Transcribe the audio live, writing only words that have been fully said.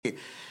que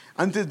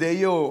antes de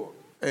ello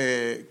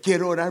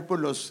quiero orar por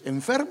los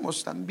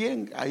enfermos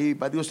también. Hay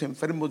varios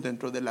enfermos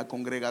dentro de la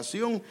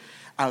congregación.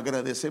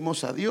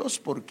 Agradecemos a Dios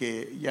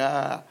porque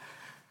ya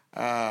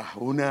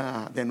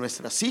una de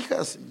nuestras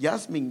hijas,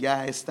 Yasmin,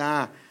 ya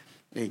está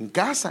en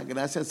casa,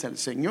 gracias al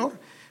Señor.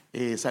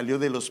 Salió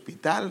del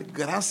hospital.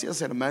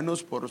 Gracias,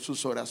 hermanos, por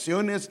sus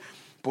oraciones,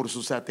 por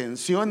sus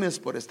atenciones,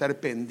 por estar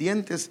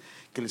pendientes.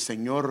 Que el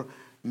Señor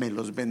me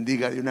los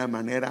bendiga de una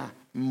manera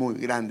muy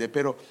grande.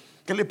 Pero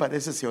 ¿qué le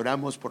parece si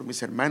oramos por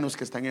mis hermanos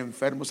que están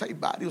enfermos? Hay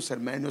varios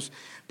hermanos,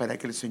 para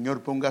que el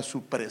Señor ponga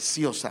su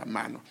preciosa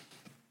mano.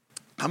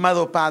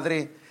 Amado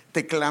Padre,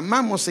 te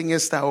clamamos en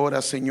esta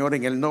hora, Señor,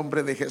 en el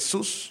nombre de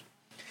Jesús.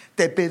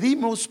 Te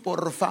pedimos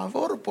por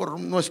favor por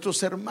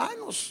nuestros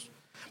hermanos,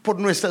 por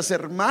nuestras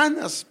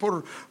hermanas,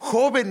 por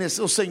jóvenes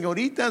o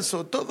señoritas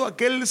o todo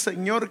aquel,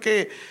 Señor,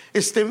 que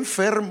esté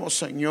enfermo,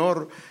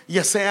 Señor,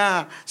 ya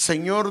sea,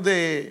 Señor,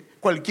 de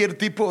cualquier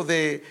tipo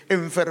de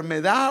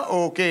enfermedad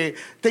o que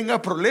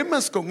tenga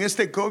problemas con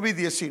este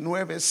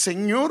COVID-19.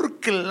 Señor,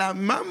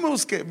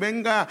 clamamos que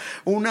venga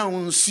una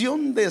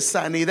unción de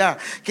sanidad,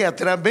 que a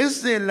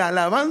través de la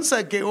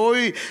alabanza que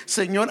hoy,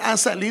 Señor, ha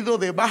salido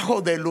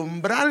debajo del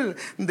umbral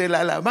de la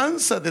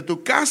alabanza de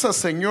tu casa,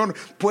 Señor,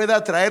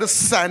 pueda traer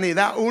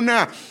sanidad,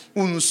 una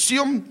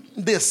unción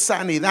de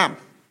sanidad.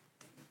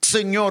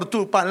 Señor,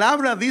 tu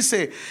palabra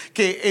dice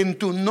que en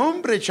tu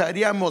nombre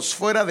echaríamos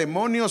fuera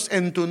demonios,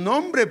 en tu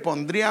nombre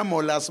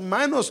pondríamos las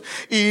manos.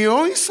 Y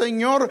hoy,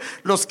 Señor,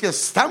 los que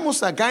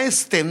estamos acá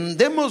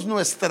extendemos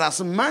nuestras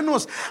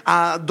manos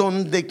a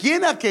donde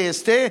quiera que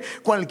esté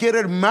cualquier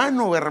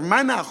hermano,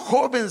 hermana,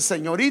 joven,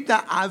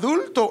 señorita,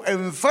 adulto,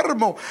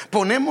 enfermo.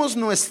 Ponemos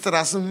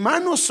nuestras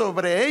manos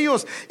sobre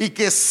ellos y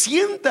que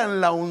sientan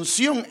la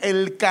unción,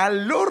 el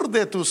calor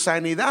de tu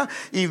sanidad,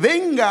 y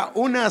venga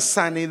una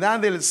sanidad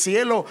del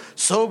cielo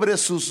sobre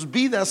sus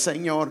vidas,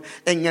 Señor.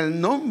 En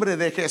el nombre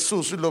de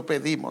Jesús lo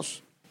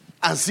pedimos.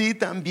 Así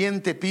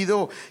también te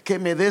pido que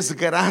me des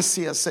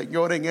gracias,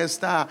 Señor, en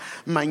esta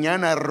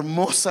mañana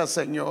hermosa,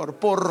 Señor.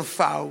 Por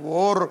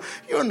favor,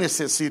 yo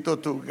necesito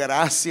tu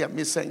gracia,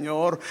 mi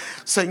Señor.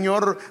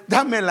 Señor,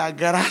 dame la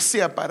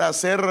gracia para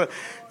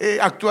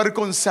actuar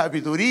con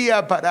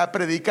sabiduría, para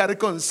predicar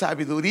con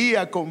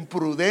sabiduría, con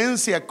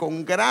prudencia,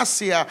 con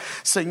gracia,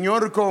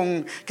 Señor,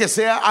 con que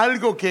sea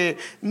algo que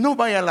no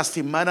vaya a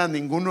lastimar a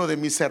ninguno de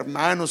mis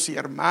hermanos y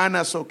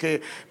hermanas, o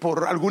que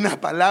por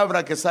alguna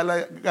palabra que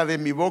salga de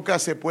mi boca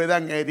se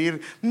puedan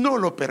herir. No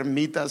lo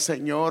permita,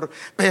 Señor.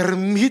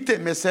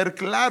 Permíteme ser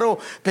claro,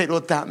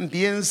 pero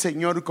también,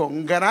 Señor,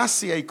 con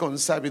gracia y con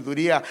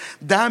sabiduría.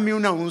 Dame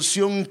una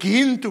unción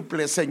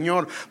quíntuple,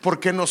 Señor,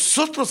 porque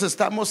nosotros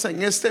estamos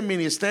en este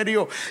ministerio,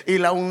 y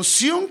la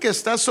unción que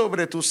está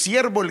sobre tu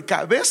siervo, el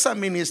cabeza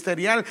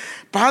ministerial,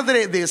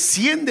 Padre,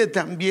 desciende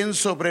también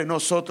sobre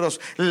nosotros.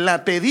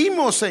 La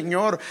pedimos,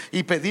 Señor,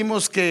 y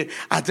pedimos que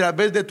a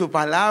través de tu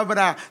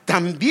palabra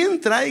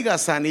también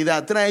traigas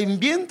sanidad,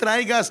 también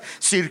traigas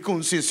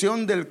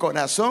circuncisión del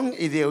corazón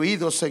y de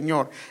oídos,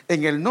 Señor.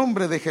 En el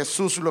nombre de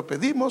Jesús lo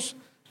pedimos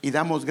y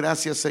damos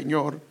gracias,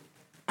 Señor.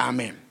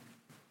 Amén.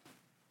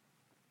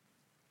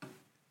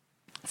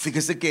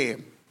 Fíjese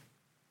que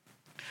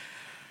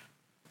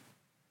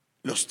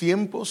los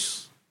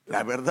tiempos,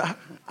 la verdad,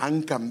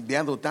 han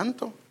cambiado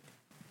tanto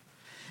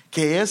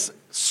que es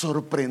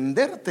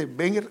sorprenderte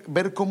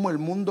ver cómo el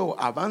mundo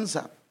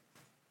avanza.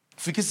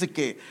 Fíjese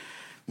que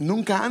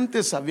nunca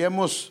antes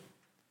habíamos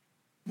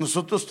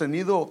nosotros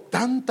tenido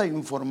tanta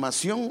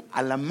información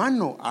a la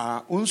mano,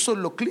 a un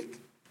solo clic,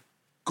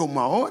 como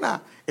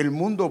ahora el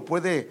mundo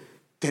puede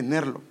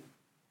tenerlo.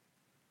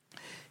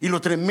 Y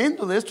lo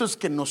tremendo de esto es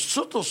que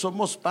nosotros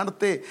somos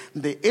parte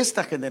de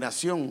esta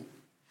generación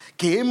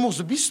que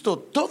hemos visto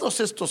todos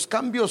estos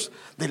cambios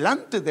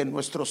delante de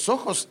nuestros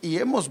ojos, y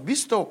hemos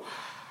visto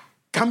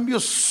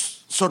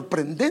cambios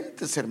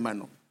sorprendentes,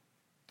 hermano.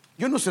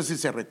 Yo no sé si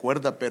se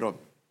recuerda, pero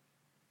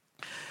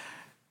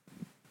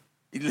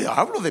le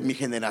hablo de mi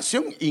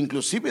generación,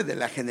 inclusive de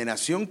la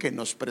generación que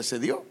nos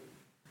precedió.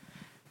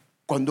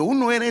 Cuando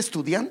uno era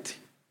estudiante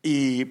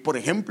y, por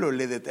ejemplo,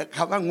 le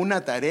dejaban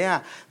una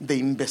tarea de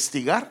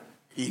investigar,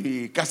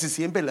 y casi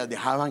siempre la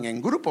dejaban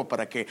en grupo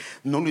para que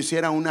no lo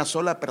hiciera una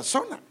sola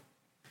persona.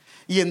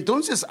 Y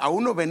entonces a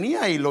uno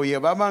venía y lo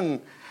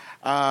llevaban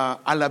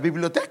a la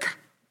biblioteca,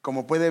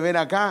 como puede ver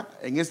acá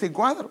en este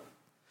cuadro.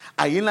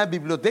 Ahí en la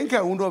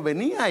biblioteca uno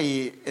venía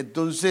y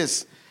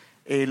entonces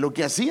lo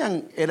que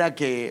hacían era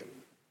que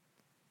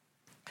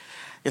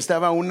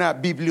estaba una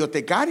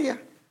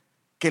bibliotecaria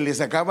que le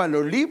sacaba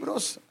los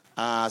libros,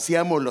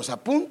 hacíamos los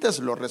apuntes,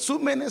 los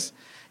resúmenes,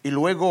 y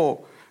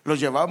luego los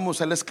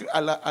llevábamos a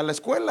la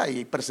escuela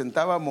y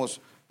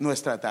presentábamos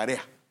nuestra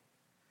tarea.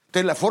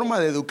 Entonces la forma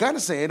de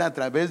educarse era a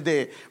través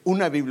de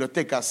una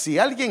biblioteca. Si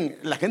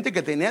la gente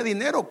que tenía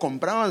dinero,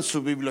 compraban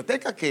su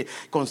biblioteca, que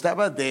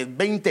constaba de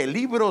 20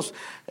 libros,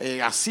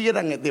 así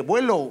eran de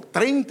vuelo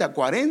 30,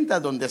 40,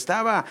 donde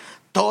estaba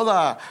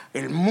todo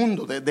el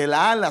mundo, de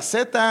la A a la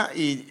Z,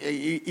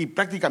 y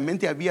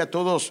prácticamente había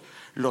todos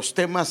los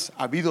temas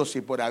habidos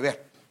y por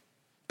haber.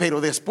 Pero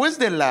después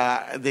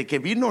de que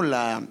vino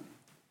la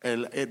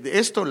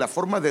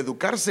forma de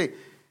educarse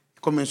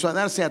comenzó a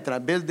darse a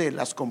través de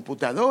las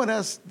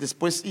computadoras.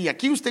 Después, y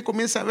aquí usted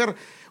comienza a ver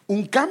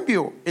un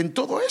cambio en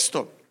todo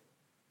esto.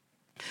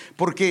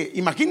 Porque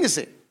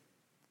imagínese,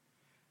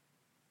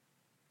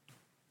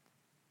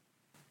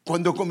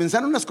 cuando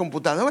comenzaron las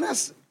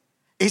computadoras,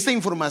 esta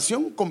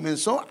información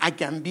comenzó a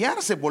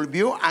cambiar, se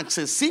volvió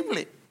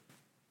accesible.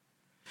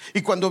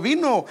 Y cuando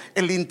vino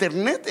el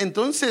internet,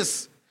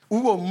 entonces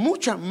hubo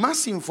mucha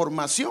más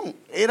información.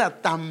 Era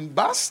tan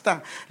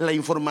vasta la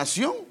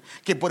información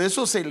que por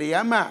eso se le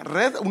llama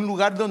red, un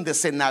lugar donde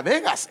se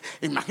navega.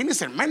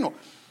 Imagínense, hermano,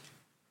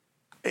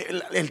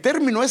 el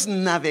término es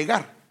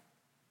navegar,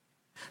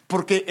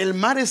 porque el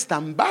mar es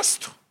tan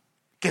vasto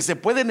que se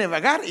puede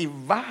navegar y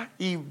va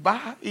y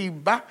va y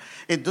va.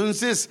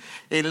 Entonces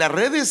las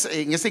redes,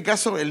 en este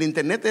caso el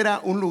internet,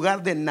 era un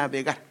lugar de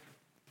navegar.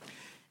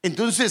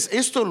 Entonces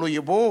esto lo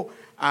llevó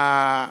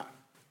a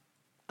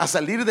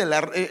salir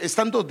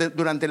estando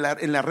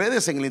en las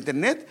redes, en el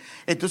internet.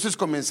 Entonces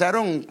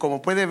comenzaron,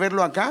 como puede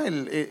verlo acá,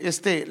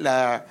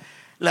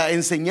 la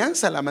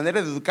enseñanza, la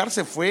manera de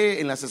educarse fue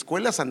en las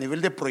escuelas a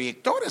nivel de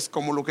proyectores,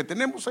 como lo que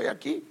tenemos hoy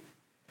aquí.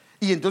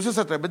 Y entonces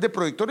a través de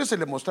proyectores se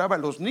le mostraba a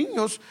los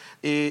niños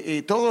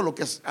todo lo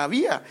que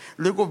había.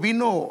 Luego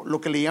vino lo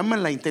que le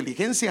llaman la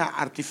inteligencia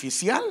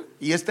artificial,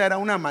 y esta era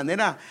una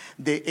manera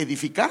de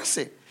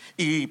edificarse.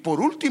 Y por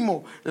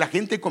último, la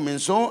gente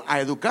comenzó a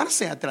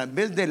educarse a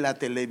través de la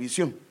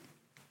televisión.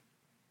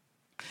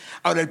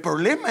 Ahora, el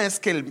problema es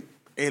que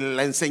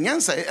la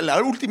enseñanza,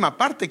 la última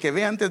parte que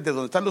ve antes de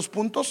donde están los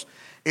puntos,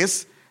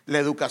 es la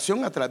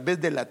educación a través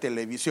de la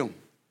televisión.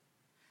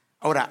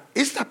 Ahora,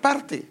 esta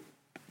parte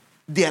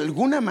de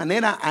alguna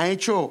manera ha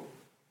hecho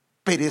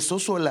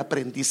perezoso el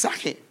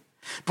aprendizaje.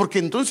 Porque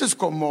entonces,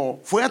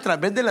 como fue a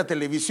través de la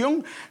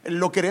televisión,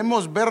 lo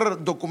queremos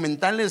ver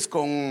documentales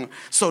con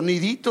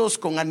soniditos,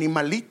 con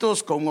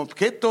animalitos, con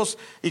objetos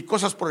y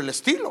cosas por el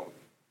estilo.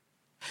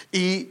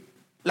 Y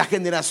la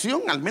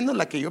generación, al menos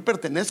la que yo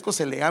pertenezco,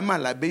 se le llama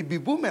la baby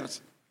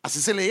boomers,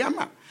 así se le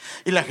llama.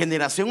 Y la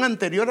generación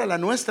anterior a la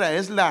nuestra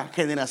es la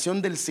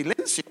generación del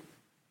silencio.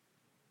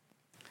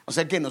 O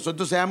sea que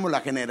nosotros seamos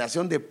la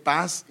generación de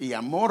paz y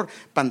amor,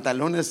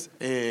 pantalones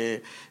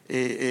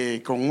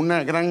con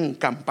una gran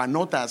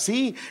campanota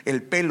así,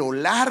 el pelo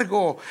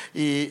largo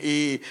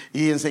y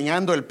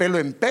enseñando el pelo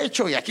en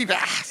pecho, y aquí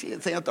sí,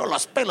 enseñando todos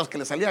los pelos que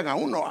le salían a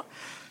uno.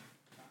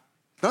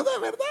 No, de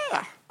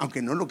verdad,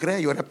 aunque no lo crea,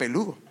 yo era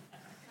peludo.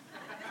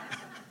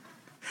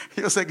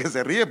 Yo sé que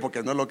se ríe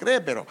porque no lo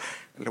cree, pero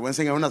le voy a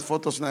enseñar unas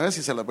fotos una vez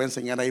y se las voy a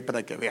enseñar ahí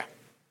para que vea.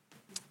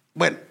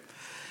 Bueno,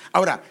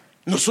 ahora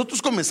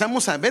nosotros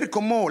comenzamos a ver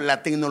cómo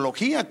la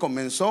tecnología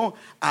comenzó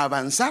a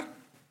avanzar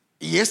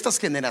y estas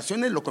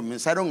generaciones lo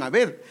comenzaron a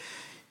ver.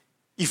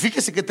 Y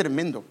fíjese qué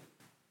tremendo.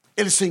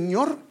 El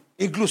Señor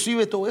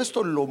inclusive todo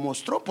esto lo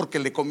mostró,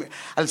 porque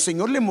al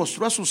Señor le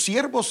mostró a sus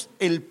siervos,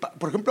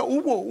 por ejemplo,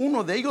 hubo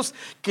uno de ellos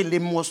que le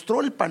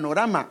mostró el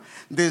panorama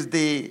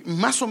desde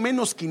más o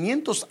menos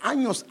 500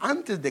 años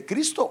antes de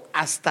Cristo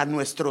hasta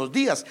nuestros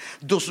días.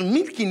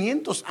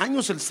 2500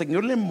 años el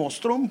Señor le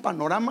mostró un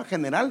panorama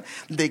general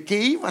de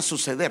qué iba a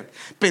suceder.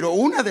 Pero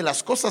una de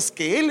las cosas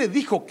que Él le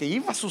dijo que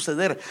iba a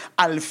suceder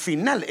al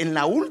final, en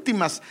las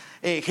últimas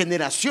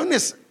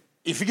generaciones.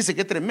 Y fíjese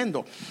qué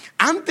tremendo.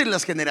 Antes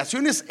las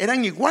generaciones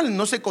eran igual,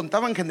 no se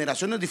contaban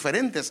generaciones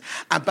diferentes.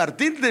 A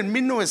partir de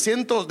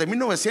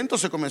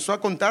 1900 se comenzó a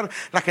contar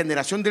la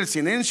generación del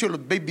silencio,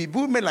 los baby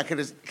boomers, la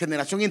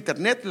generación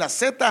internet, la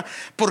Z,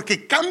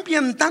 porque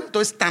cambian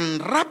tanto, es tan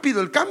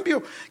rápido el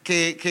cambio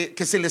que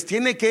se les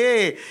tiene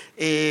que,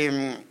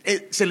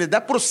 se les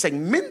da por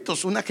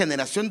segmentos una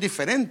generación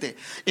diferente.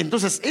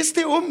 Entonces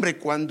este hombre,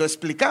 cuando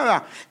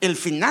explicaba el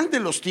final de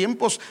los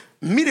tiempos,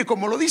 mire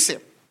cómo lo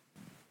dice.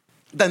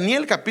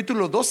 Daniel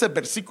capítulo 12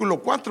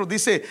 versículo 4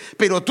 dice: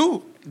 pero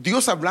tú,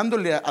 Dios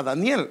hablándole a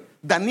Daniel,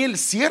 Daniel,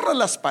 cierra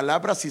las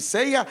palabras y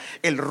sella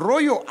el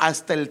rollo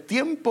hasta el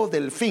tiempo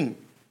del fin.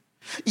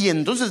 Y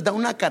entonces da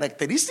una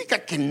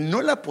característica que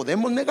no la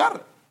podemos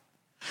negar: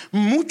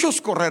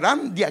 muchos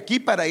correrán de aquí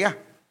para allá,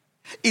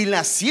 y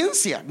la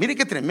ciencia, mire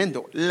qué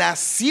tremendo, la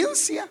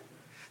ciencia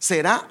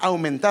será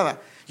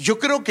aumentada. Yo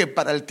creo que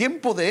para el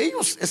tiempo de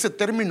ellos ese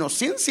término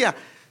ciencia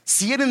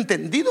sí era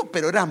entendido,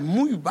 pero era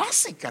muy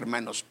básica,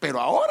 hermanos.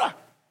 Pero ahora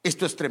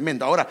esto es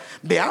tremendo. Ahora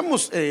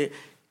veamos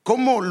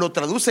cómo lo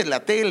traduce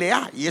la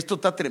TLA, y esto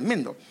está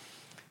tremendo.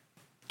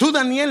 Tú,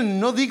 Daniel,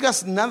 no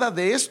digas nada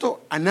de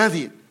esto a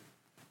nadie.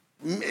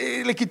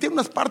 Le quité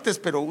unas partes,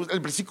 pero el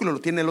versículo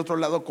lo tiene el otro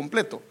lado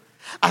completo.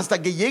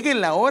 Hasta que llegue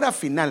la hora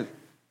final,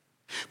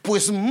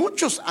 pues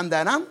muchos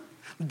andarán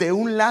de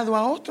un lado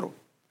a otro,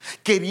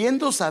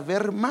 queriendo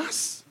saber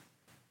más.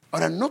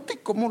 Ahora note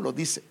cómo lo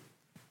dice: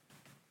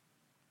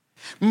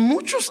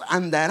 muchos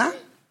andarán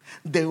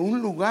de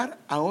un lugar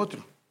a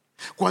otro.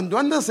 Cuando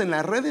andas en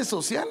las redes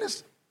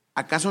sociales,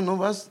 ¿acaso no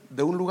vas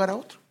de un lugar a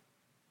otro?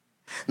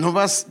 No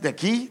vas de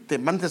aquí, te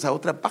mandas a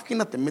otra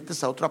página, te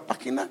metes a otra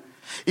página.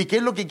 ¿Y qué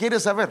es lo que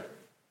quieres saber?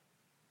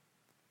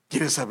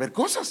 Quieres saber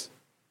cosas.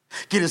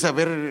 Quieres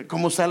saber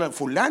cómo sale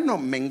fulano,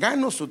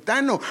 mengano,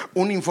 sutano,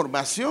 una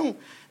información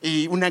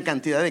y una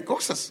cantidad de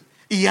cosas.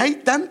 Y hay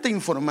tanta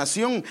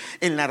información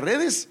en las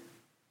redes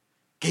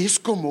que es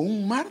como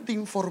un mar de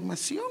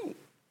información.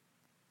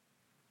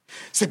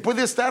 Se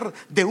puede estar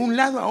de un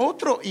lado a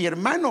otro y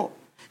hermano,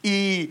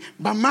 y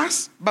va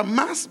más, va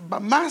más, va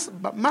más,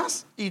 va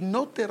más y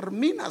no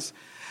terminas.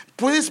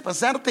 Puedes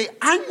pasarte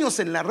años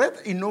en la red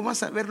y no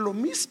vas a ver lo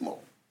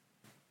mismo.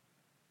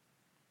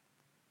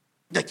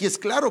 Y aquí es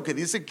claro que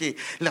dice que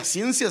la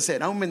ciencia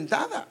será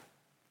aumentada.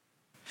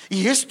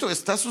 Y esto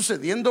está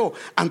sucediendo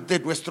ante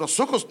nuestros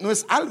ojos. No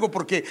es algo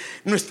porque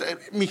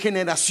mi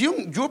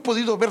generación, yo he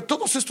podido ver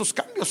todos estos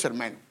cambios,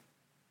 hermano.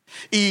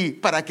 Y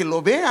para que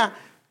lo vea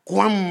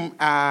cuán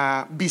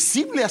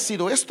visible ha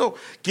sido esto,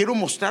 quiero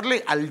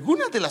mostrarle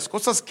algunas de las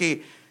cosas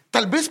que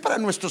tal vez para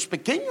nuestros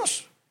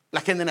pequeños,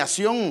 la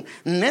generación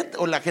NET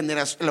o la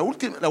generación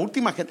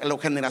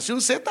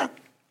Z,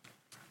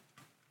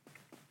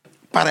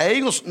 para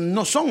ellos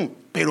no son,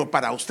 pero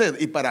para usted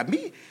y para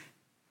mí,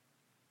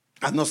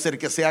 a no ser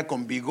que sea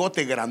con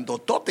bigote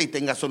grandotote y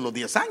tenga solo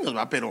 10 años,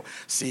 ¿va? Pero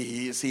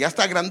si ya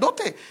está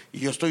grandote,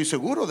 yo estoy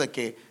seguro de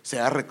que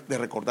se ha de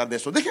recordar de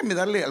eso. Déjenme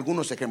darle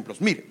algunos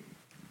ejemplos. Mire,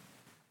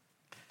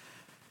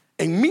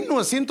 en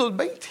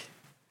 1920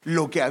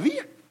 lo que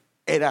había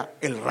era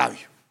el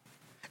radio.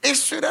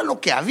 Eso era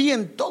lo que había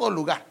en todo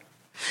lugar.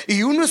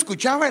 Y uno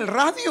escuchaba el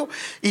radio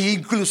e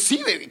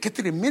inclusive, qué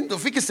tremendo,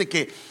 fíjese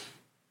que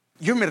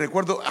yo me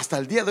recuerdo, hasta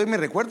el día de hoy me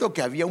recuerdo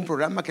que había un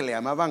programa que le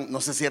llamaban,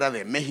 no sé si era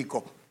de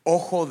México,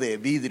 Ojo de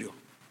Vidrio,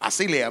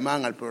 así le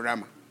llamaban al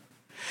programa.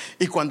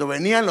 Y cuando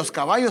venían los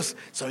caballos,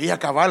 se oía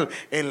cabal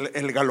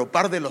el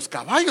galopar de los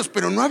caballos,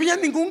 pero no había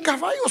ningún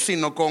caballo,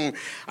 sino con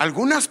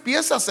algunas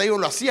piezas ellos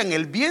lo hacían.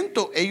 El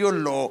viento ellos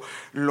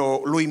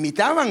lo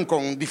imitaban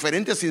con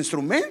diferentes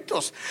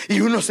instrumentos.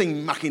 Y uno se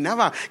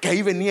imaginaba que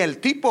ahí venía el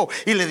tipo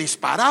y le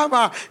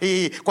disparaba,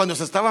 y cuando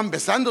se estaban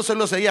besando se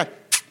los oía.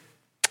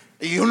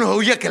 Y uno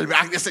oía que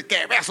ese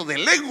qué beso de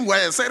lengua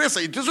de ser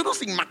ese. Y entonces uno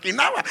se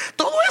imaginaba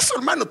todo eso,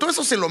 hermano, todo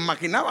eso se lo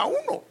imaginaba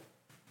uno.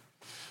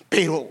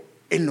 Pero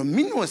en los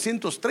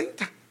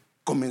 1930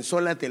 comenzó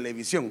la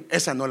televisión.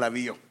 Esa no la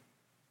vi yo.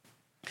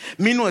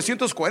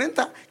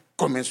 1940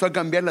 comenzó a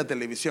cambiar la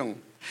televisión.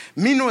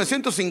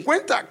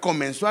 1950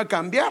 comenzó a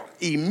cambiar.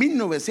 Y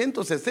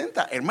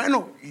 1960,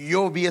 hermano,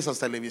 yo vi esas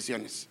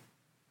televisiones.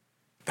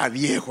 Está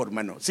viejo,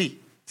 hermano,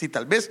 sí,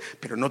 tal vez,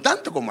 pero no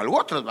tanto como algo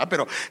otro,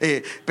 ¿verdad?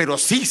 Pero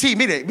sí,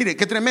 mire,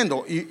 qué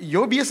tremendo. Y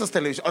yo vi esas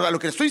televisiones. Ahora, lo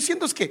que estoy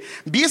diciendo es que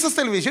vi esas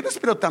televisiones,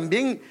 pero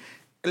también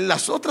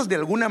las otras de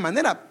alguna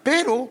manera,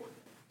 pero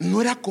no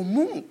era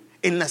común.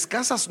 En las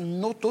casas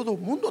no todo el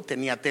mundo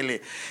tenía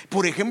tele.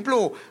 Por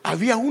ejemplo,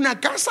 había una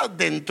casa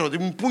dentro de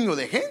un puño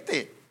de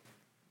gente.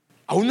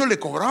 A uno le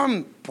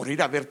cobraban por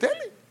ir a ver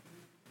tele.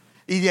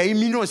 Y de ahí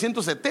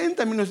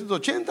 1970,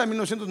 1980,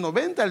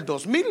 1990, el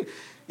 2000.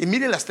 Y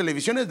mire las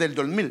televisiones del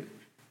 2000.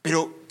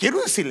 Pero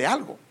quiero decirle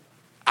algo.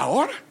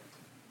 Ahora,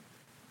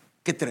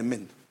 qué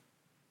tremendo.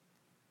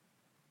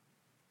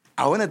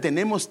 Ahora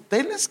tenemos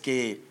teles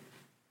que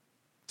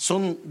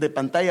son de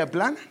pantalla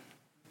plana.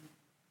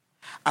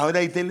 Ahora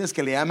hay teles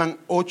que le llaman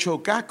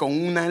 8K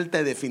con una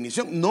alta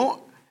definición.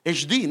 No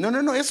HD,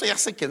 no, eso ya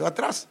se quedó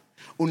atrás.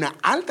 Una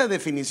alta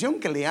definición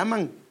que le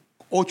llaman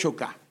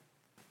 8K.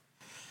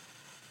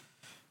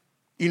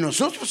 Y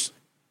nosotros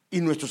y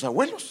nuestros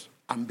abuelos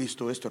han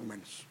visto esto,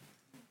 hermanos.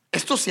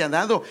 Esto se ha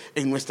dado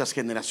en nuestras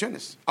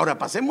generaciones. Ahora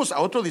pasemos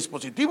a otro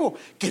dispositivo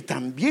que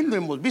también lo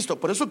hemos visto.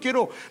 Por eso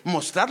quiero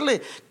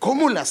mostrarle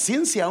cómo la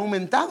ciencia ha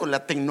aumentado,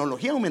 la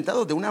tecnología ha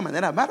aumentado de una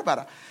manera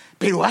bárbara.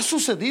 Pero ha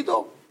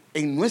sucedido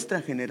en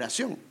nuestra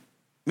generación.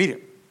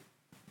 Mire,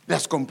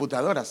 las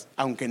computadoras,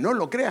 aunque no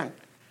lo crean,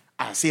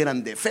 así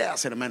eran de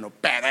feas, hermano,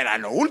 pero era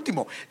lo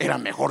último. Era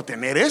mejor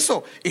tener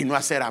eso y no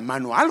hacer a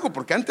mano algo,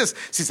 porque antes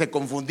si se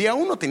confundía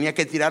uno tenía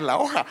que tirar la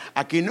hoja.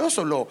 Aquí no,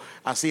 solo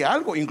hacía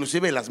algo.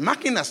 Inclusive las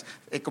máquinas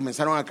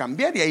comenzaron a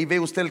cambiar, y ahí ve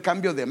usted el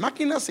cambio de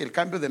máquinas y el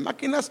cambio de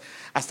máquinas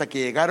hasta que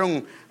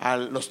llegaron a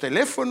los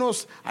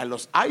teléfonos, a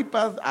los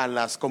iPads, a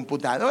las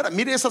computadoras.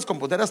 Mire esas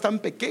computadoras tan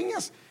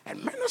pequeñas,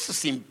 hermano, eso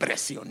es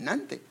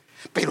impresionante.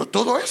 Pero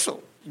todo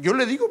eso, yo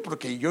le digo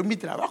porque yo en mi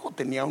trabajo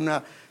tenía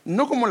una,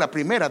 no como la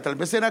primera, tal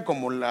vez era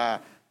como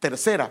la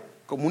tercera,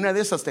 como una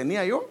de esas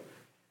tenía yo.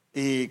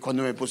 Y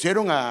cuando me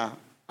pusieron a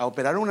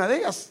operar una de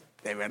ellas,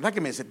 de verdad que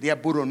me sentía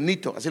puro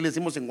nito. Así le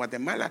decimos en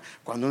Guatemala,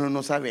 cuando uno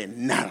no sabe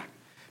nada.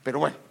 Pero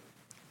bueno,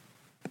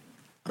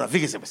 ahora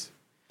fíjese pues,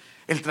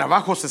 el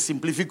trabajo se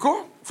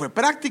simplificó, fue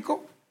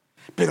práctico.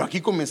 Pero aquí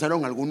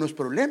comenzaron algunos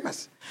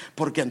problemas,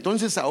 porque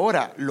entonces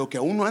ahora lo que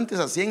uno antes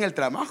hacía en el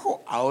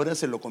trabajo, ahora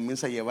se lo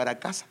comienza a llevar a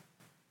casa,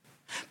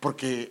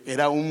 porque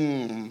era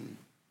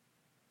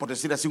por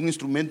decir así, un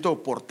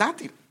instrumento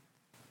portátil.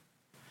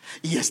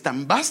 Y es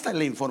tan vasta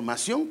la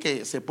información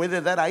que se puede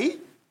dar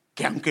ahí,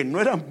 que aunque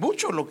no era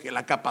mucho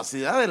la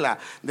capacidad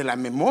de la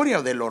memoria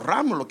o de los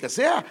RAM o lo que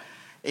sea,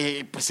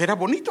 pues era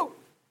bonito.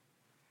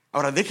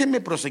 Ahora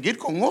déjenme proseguir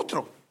con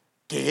otro,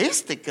 que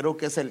creo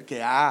que es el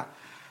que ha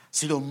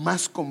sido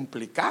más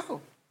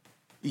complicado,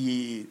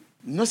 y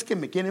No es que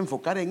me quiera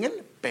enfocar en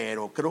él,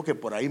 pero creo que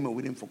por ahí me voy a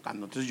ir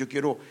enfocando. Entonces yo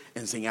quiero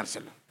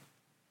enseñárselo.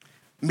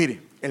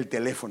 Mire, el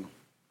teléfono.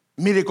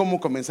 Mire cómo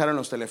comenzaron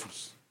los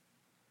teléfonos.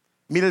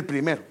 Mire el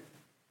primero.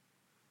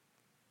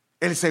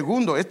 El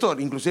segundo, esto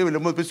inclusive lo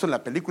hemos visto en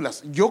las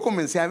películas. Yo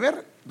comencé a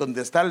ver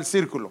donde está el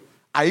círculo.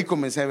 Ahí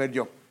comencé a ver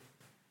yo.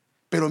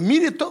 Pero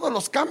mire todos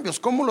los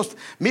cambios.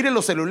 Mire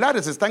los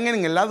celulares, están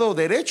en el lado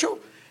derecho.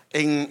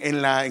 En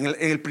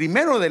el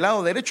primero del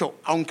lado derecho.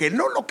 Aunque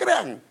no lo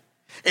crean,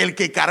 el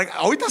que carga,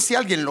 ahorita si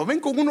alguien lo ven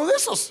con uno de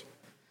esos,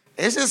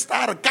 ese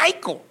está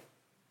arcaico.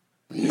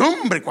 No,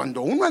 hombre,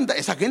 cuando uno anda,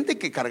 esa gente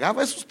que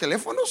cargaba esos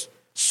teléfonos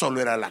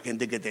solo era la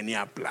gente que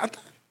tenía plata.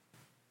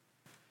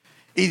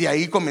 Y de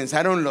ahí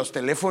comenzaron los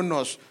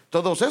teléfonos,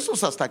 todos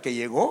esos, hasta que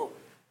llegó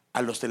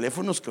a los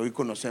teléfonos que hoy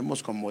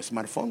conocemos como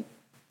smartphone.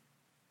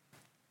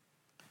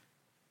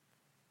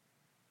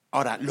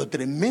 Ahora, lo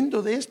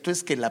tremendo de esto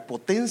es que la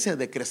potencia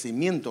de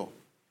crecimiento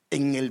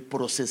en el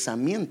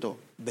procesamiento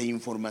de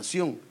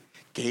información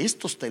que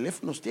estos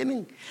teléfonos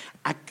tienen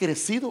ha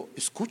crecido,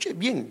 escuche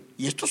bien,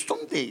 y estos son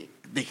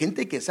de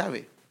gente que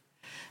sabe,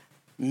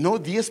 no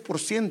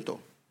 10%,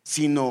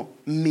 sino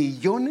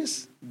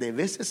millones de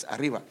veces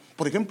arriba.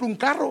 Por ejemplo, un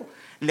carro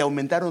le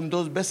aumentaron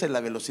 2 veces la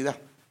velocidad,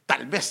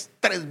 tal vez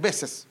 3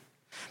 veces,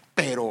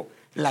 pero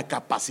la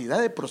capacidad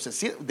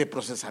de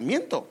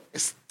procesamiento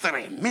es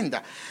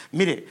tremenda.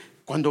 Mire,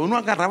 cuando uno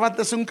agarraba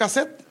antes un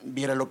cassette,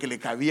 viera lo que le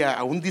cabía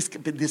a un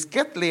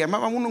disquete, le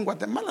llamaban uno en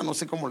Guatemala, no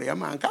sé cómo le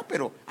llaman acá,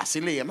 pero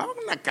así le llamaban,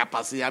 una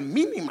capacidad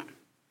mínima.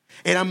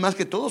 Era más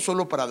que todo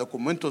solo para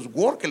documentos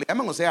Word, que le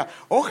llaman, o sea,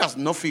 hojas,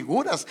 no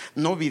figuras,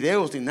 no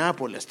videos ni nada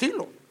por el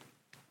estilo.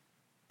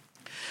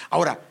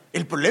 Ahora,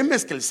 el problema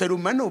es que el ser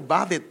humano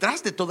va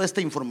detrás de toda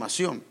esta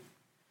información.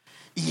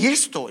 Y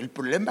esto, el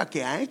problema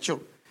que ha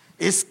hecho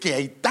es que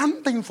hay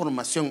tanta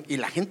información y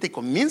la gente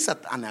comienza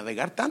a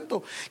navegar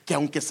tanto que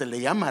aunque se le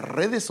llama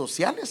redes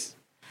sociales,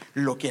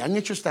 lo que han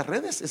hecho estas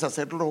redes es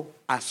hacerlo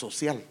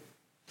asocial.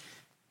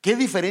 ¿Qué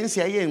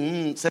diferencia hay en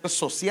un ser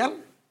social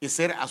y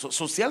ser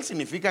asocial?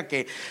 Significa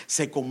que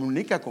se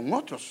comunica con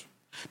otros.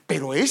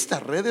 Pero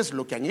estas redes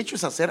lo que han hecho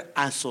es hacer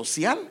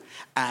asocial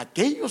a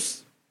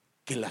aquellos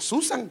que las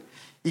usan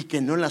y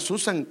que no las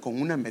usan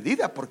con una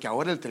medida, porque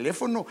ahora el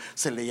teléfono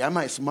se le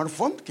llama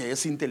smartphone, que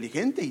es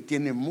inteligente y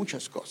tiene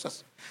muchas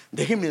cosas.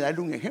 Déjenme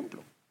darle un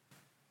ejemplo.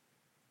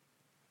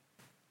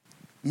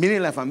 Mire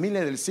la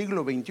familia del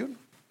siglo XXI.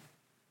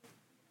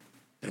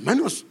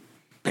 Hermanos,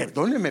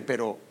 perdónenme,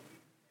 pero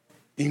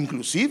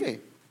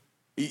inclusive,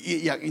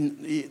 y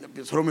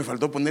solo me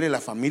faltó ponerle la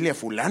familia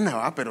fulana,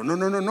 ¿va? Pero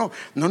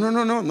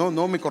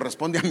no me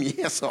corresponde a mí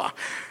eso, ¿va?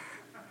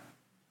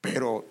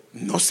 Pero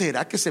 ¿no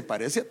será que se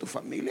parece a tu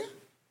familia?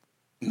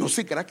 ¿No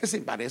será que se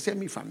parece a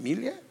mi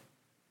familia?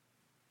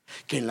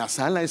 Que en la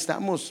sala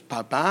estamos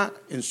papá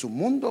en su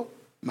mundo,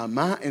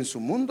 mamá en su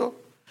mundo,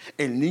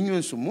 el niño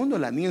en su mundo,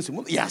 la niña en su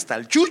mundo, y hasta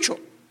el chucho,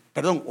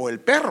 o el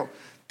perro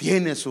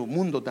tiene su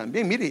mundo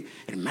también. Mire,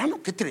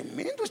 hermano, qué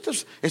tremendo. Esto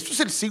es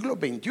el siglo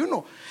XXI.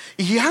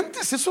 Y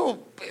antes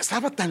eso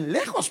estaba tan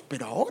lejos,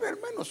 pero ahora,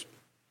 hermanos,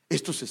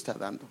 esto se está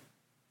dando.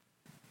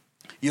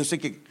 Yo sé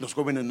que los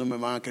jóvenes no me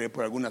van a creer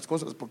por algunas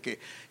cosas, porque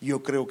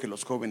yo creo que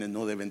los jóvenes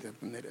no deben de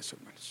tener eso,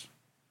 hermanos.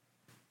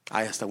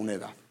 Hay hasta una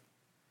edad.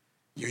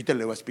 Y ahorita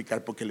le voy a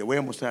explicar, porque le voy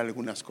a mostrar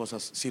algunas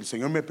cosas. Si el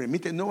Señor me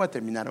permite, no va a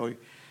terminar hoy,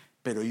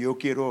 pero yo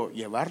quiero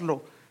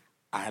llevarlo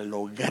a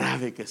lo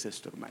grave que es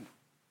esto, hermano.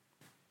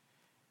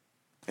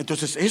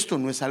 Entonces, esto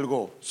no es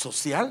algo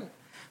social,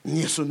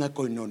 ni es una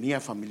coinonía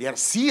familiar.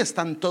 Sí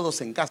están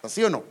todos en casa,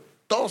 ¿sí o no?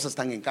 Todos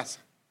están en casa,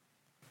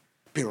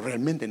 pero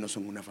realmente no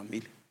son una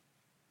familia.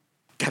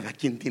 Cada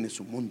quien tiene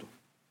su mundo.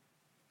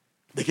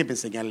 Déjeme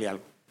enseñarle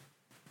algo.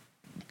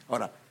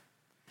 Ahora,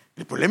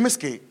 el problema es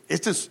que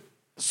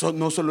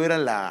no solo era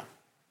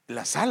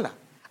la sala.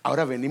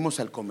 Ahora venimos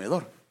al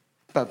comedor.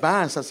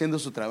 Papá está haciendo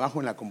su trabajo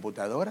en la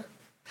computadora.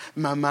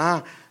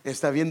 Mamá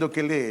está viendo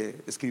qué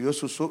le escribió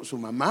su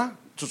mamá.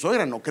 Su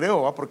suegra no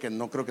creo, ¿va? Porque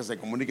no creo que se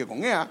comunique con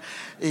ella.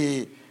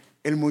 Y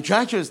el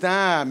muchacho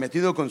está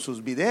metido con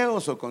sus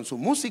videos o con su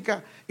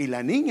música, y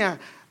la niña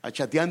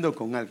chateando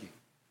con alguien.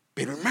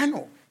 Pero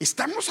hermano,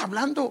 estamos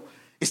hablando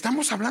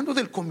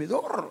del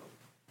comedor.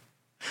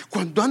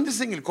 Cuando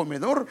antes en el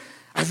comedor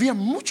había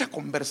mucha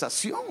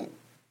conversación,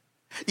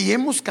 y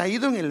hemos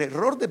caído en el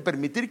error de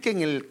permitir que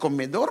en el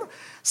comedor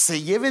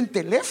se lleven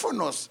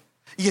teléfonos.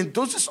 Y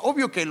entonces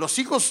obvio que los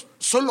hijos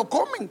solo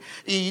comen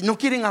y no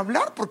quieren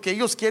hablar porque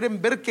ellos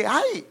quieren ver qué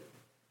hay.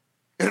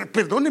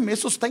 Perdóneme,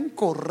 eso está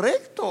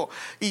incorrecto,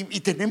 y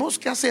tenemos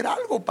que hacer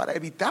algo para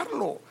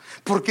evitarlo,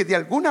 porque de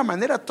alguna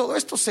manera todo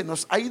esto se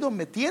nos ha ido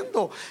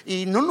metiendo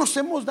y no nos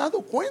hemos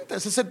dado cuenta.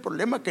 Ese es el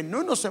problema, que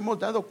no nos hemos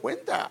dado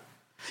cuenta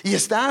y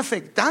está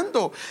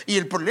afectando. Y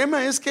el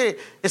problema es que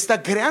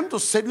está creando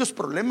serios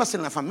problemas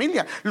en la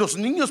familia. Los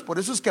niños, por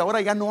eso es que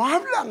ahora ya no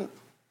hablan.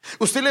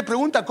 Usted le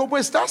pregunta: ¿cómo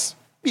estás?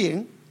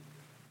 Bien.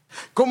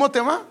 ¿Cómo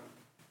te va?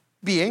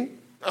 Bien.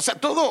 O sea,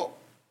 todo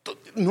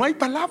No hay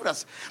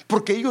palabras,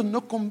 porque ellos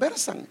no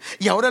conversan.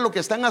 Y ahora lo que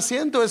están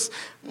haciendo es,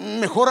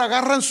 mejor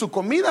agarran su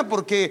comida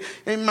porque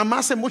mamá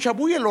hace mucha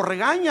bulla, lo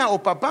regaña,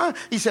 o papá,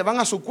 y se van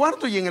a su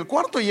cuarto, y en el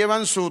cuarto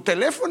llevan su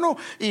teléfono,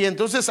 y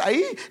entonces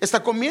ahí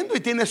está comiendo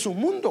y tiene su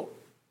mundo.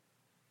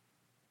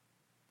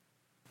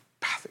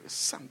 Padre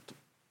Santo,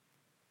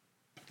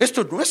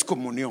 esto no es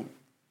comunión.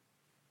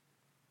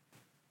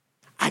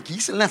 Aquí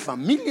la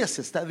familia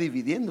se está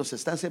dividiendo, se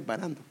está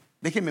separando.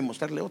 Déjenme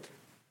mostrarle otra.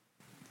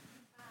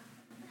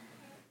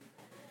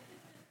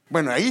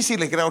 Bueno, ahí sí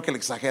le creo que le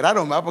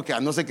exageraron, ¿va? Porque a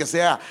no ser que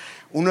sea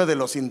uno de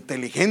los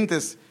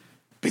inteligentes.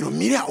 Pero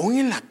mire, aún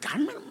en la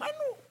cama, hermano,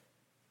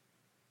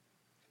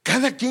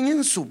 cada quien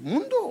en su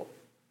mundo.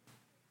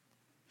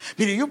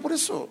 Mire, yo por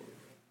eso,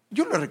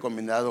 yo le he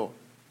recomendado,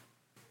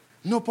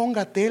 no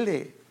ponga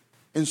tele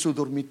en su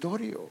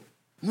dormitorio.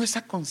 No es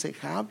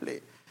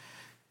aconsejable.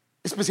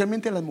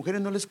 Especialmente a las mujeres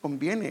no les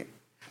conviene.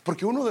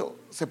 Porque uno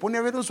se pone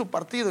a ver en su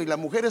partido y la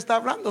mujer está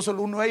hablando,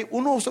 solo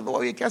uno solo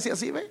oye que hace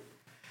así, ¿ve?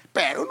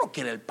 Pero uno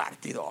quiere el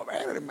partido a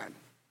ver, hermano.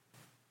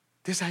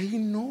 Entonces ahí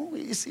no,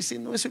 ese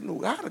no es el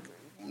lugar.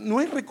 No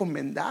es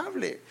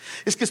recomendable.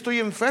 Es que estoy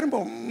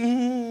enfermo,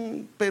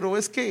 pero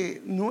es que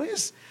no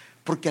es.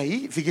 Porque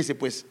ahí, fíjese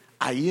pues,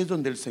 ahí es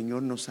donde el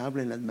Señor nos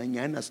habla en las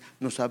mañanas,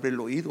 nos abre el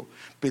oído.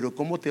 Pero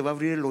 ¿cómo te va a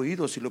abrir el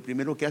oído si lo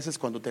primero que haces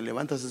cuando te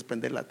levantas es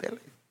prender la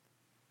tele?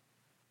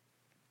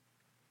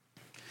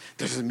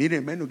 Entonces mire,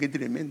 hermano, qué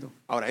tremendo.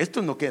 Ahora,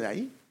 esto no queda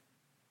ahí.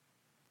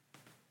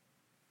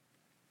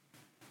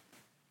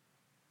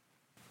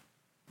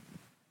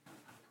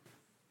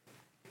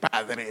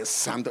 Padre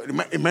Santo,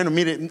 hermano,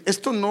 mire,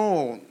 esto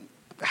no,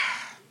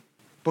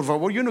 por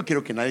favor, yo no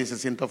quiero que nadie se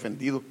sienta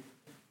ofendido.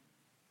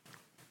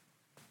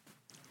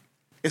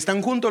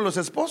 ¿Están juntos los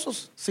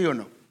esposos? ¿Sí o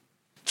no?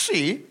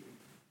 Sí,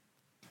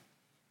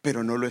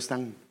 pero no lo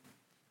están,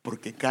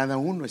 porque cada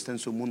uno está en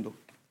su mundo.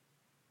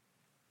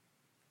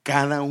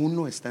 Cada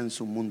uno está en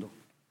su mundo.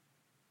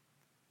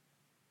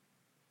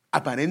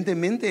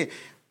 Aparentemente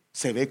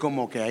se ve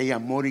como que hay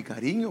amor y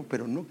cariño,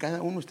 pero no,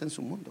 cada uno está en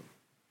su mundo.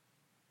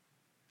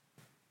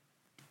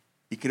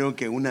 Y creo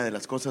que una de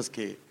las cosas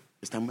que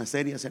están más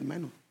serias,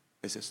 hermano,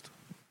 es esto: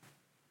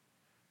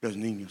 los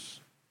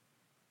niños.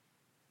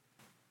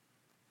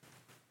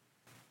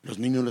 Los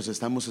niños los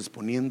estamos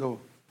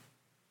exponiendo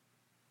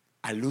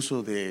al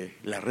uso de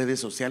las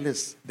redes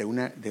sociales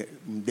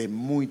de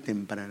muy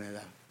temprana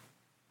edad.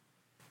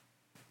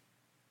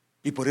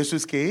 Y por eso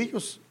es que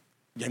ellos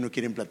ya no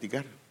quieren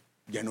platicar,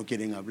 ya no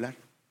quieren hablar.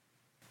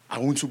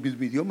 Aún su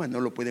mismo idioma no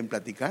lo pueden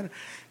platicar,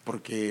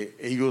 porque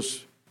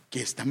ellos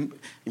que están,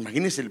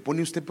 imagínense, le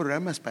pone usted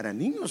programas para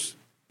niños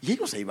y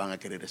ellos ahí van a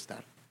querer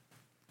estar.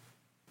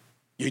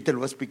 Y hoy te lo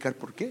voy a explicar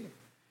por qué.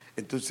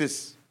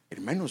 Entonces,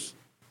 hermanos,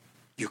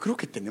 yo creo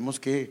que tenemos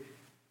que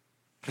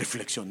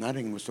reflexionar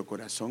en nuestro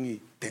corazón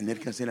y tener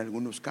que hacer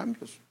algunos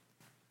cambios.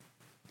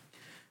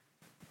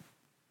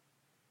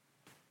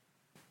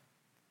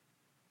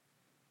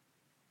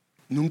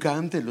 Nunca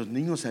antes los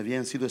niños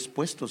habían sido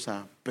expuestos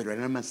a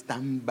programas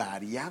tan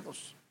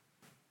variados.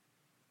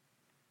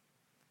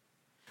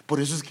 Por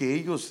eso es que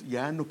ellos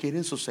ya no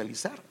quieren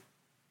socializar.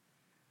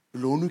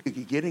 Lo único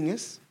que quieren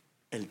es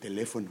el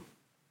teléfono.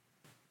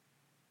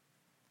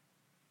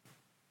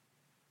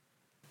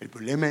 El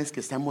problema es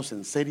que estamos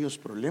en serios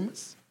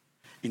problemas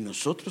y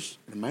nosotros,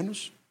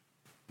 hermanos,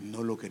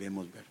 no lo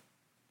queremos ver.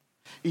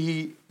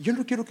 Y yo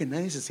no quiero que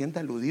nadie se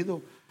sienta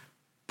aludido,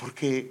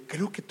 porque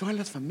creo que todas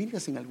las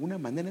familias en alguna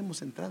manera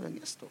hemos entrado en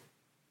esto.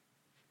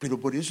 Pero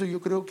por eso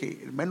yo creo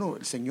que, hermano,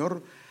 el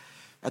Señor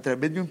a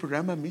través de un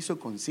programa me hizo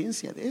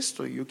conciencia de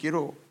esto, y yo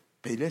quiero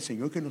pedirle al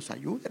Señor que nos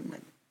ayude,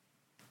 hermano.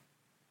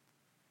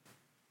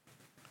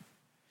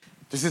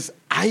 Entonces,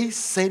 hay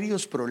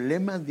serios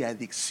problemas de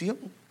adicción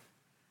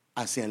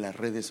hacia las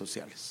redes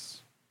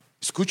sociales.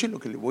 Escuchen lo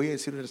que le voy a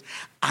decir.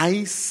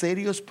 Hay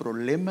serios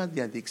problemas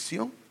de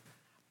adicción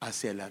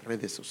hacia las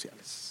redes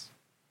sociales.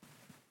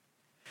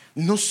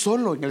 No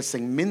solo en el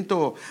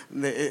segmento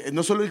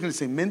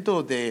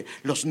de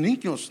los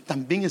niños,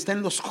 también está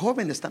en los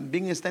jóvenes,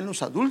 también está en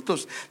los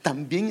adultos,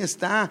 también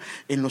está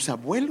en los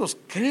abuelos.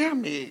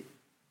 Créame,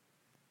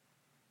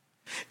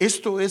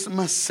 esto es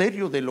más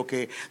serio de lo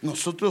que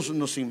nosotros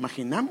nos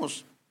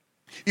imaginamos.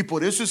 Y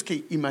por eso es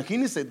que,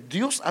 imagínense,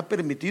 Dios ha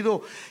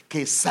permitido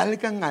que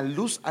salgan a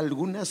luz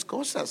algunas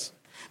cosas.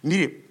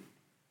 Mire,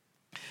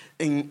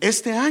 en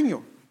este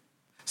año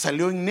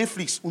salió en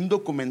Netflix un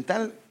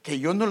documental que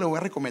yo no le voy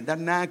a recomendar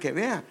nada que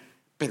vea,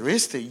 pero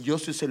yo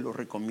sí se lo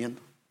recomiendo.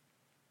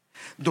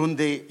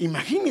 Donde,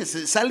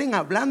 imagínense, salen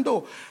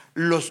hablando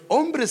los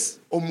hombres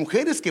o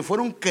mujeres que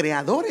fueron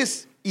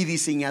creadores y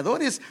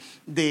diseñadores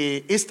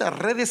de estas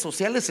redes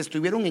sociales,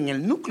 estuvieron en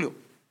el núcleo.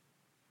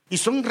 Y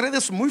son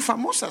redes muy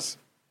famosas.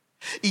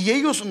 Y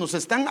ellos nos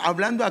están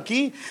hablando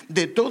aquí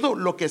de todo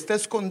lo que está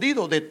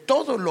escondido, de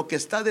todo lo que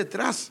está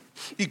detrás,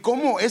 y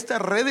cómo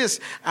estas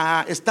redes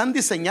están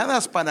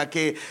diseñadas para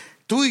que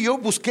tú y yo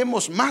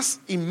busquemos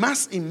más y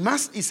más y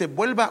más, y se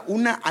vuelva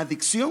una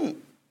adicción.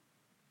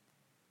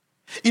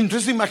 Y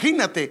entonces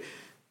imagínate,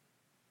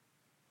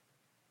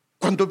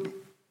 cuando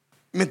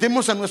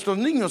metemos a nuestros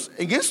niños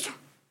en esto.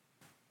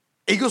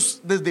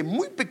 Ellos desde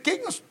muy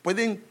pequeños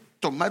pueden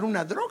tomar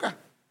una droga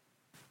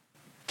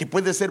que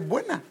puede ser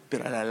buena,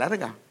 pero a la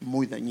larga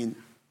muy dañina.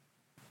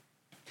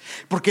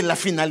 Porque la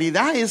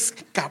finalidad es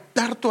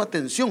captar tu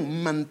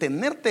atención,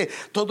 mantenerte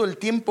todo el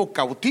tiempo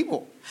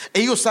cautivo.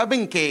 Ellos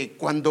saben que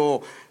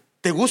cuando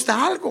te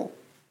gusta algo,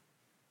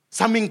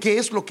 saben qué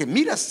es lo que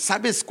miras,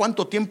 sabes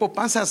cuánto tiempo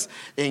pasas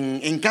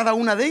en cada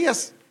una de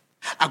ellas,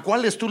 a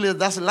cuáles tú les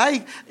das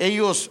like.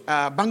 Ellos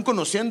van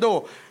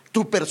conociendo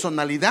tu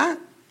personalidad,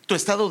 tu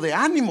estado de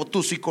ánimo,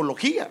 tu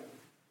psicología.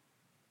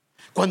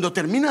 Cuando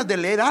terminas de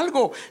leer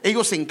algo,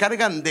 ellos se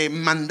encargan de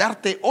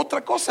mandarte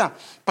otra cosa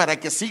para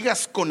que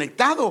sigas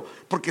conectado,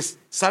 porque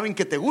saben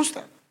que te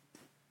gusta.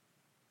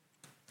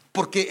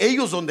 Porque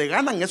ellos donde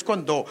ganan es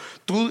cuando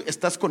tú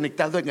estás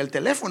conectado en el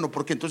teléfono,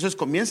 porque entonces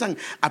comienzan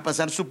a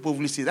pasar su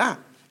publicidad.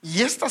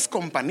 Y estas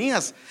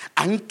compañías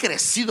han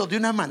crecido de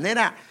una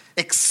manera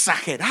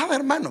exagerada,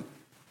 hermano,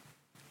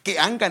 que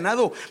han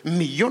ganado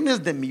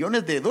millones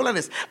de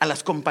dólares. A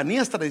las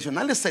compañías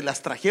tradicionales se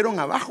las trajeron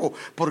abajo,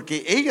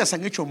 porque ellas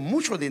han hecho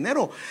mucho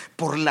dinero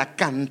por la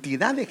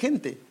cantidad de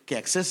gente que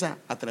accesa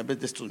a través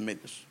de estos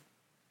medios.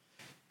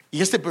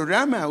 Y este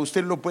programa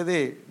usted lo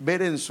puede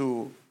ver si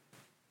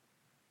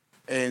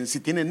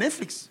tiene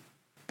Netflix,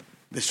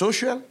 The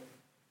Social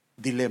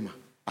Dilemma,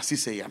 así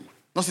se llama.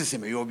 No sé si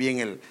me oyó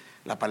bien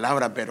la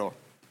palabra, pero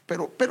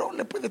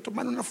le puede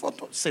tomar una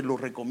foto, se lo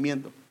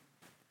recomiendo.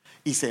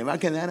 Y se va a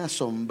quedar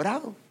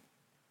asombrado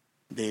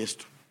de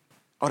esto.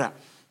 Ahora,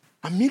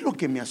 a mí lo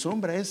que me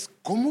asombra es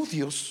cómo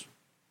Dios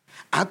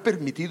ha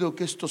permitido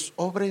que estos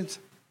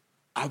hombres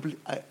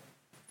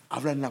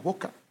abran la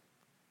boca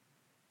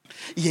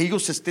y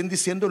ellos estén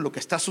diciendo lo que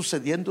está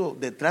sucediendo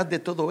detrás de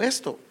todo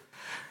esto.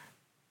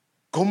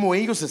 Cómo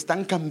ellos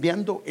están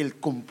cambiando el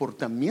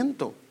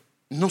comportamiento,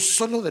 no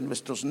solo de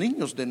nuestros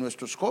niños, de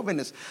nuestros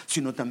jóvenes,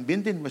 sino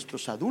también de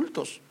nuestros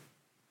adultos.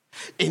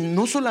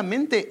 No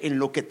solamente en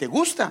lo que te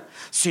gusta,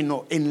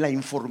 sino en la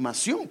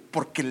información,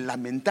 porque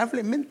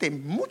lamentablemente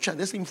mucha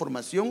de esa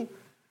información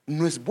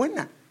no es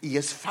buena y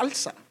es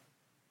falsa.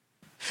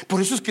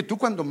 Por eso es que tú,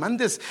 cuando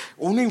mandes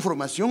una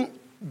información,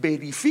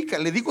 verifica.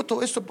 Le digo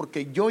todo esto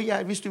porque yo ya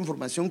he visto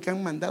información que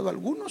han mandado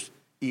algunos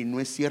y no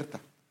es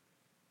cierta,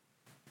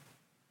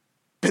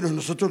 pero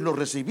nosotros lo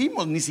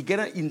recibimos, ni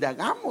siquiera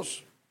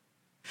indagamos.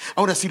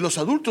 Ahora, si los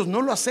adultos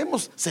no lo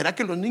hacemos, ¿será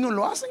que los niños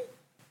lo hacen?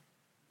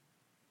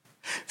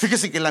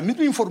 Fíjese que la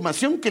misma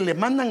información que le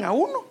mandan a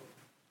uno,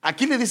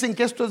 aquí le dicen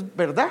que esto es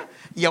verdad,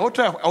 y a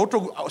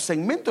otro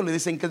segmento le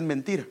dicen que es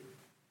mentira.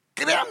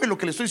 Créame lo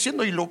que le estoy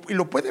diciendo, y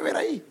lo puede ver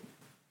ahí.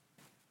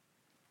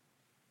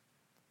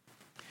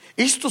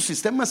 Estos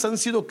sistemas han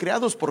sido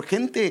creados por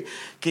gente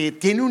que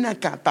tiene una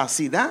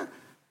capacidad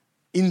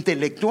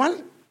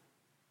intelectual,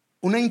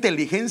 una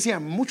inteligencia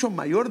mucho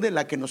mayor de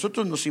la que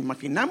nosotros nos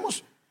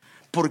imaginamos,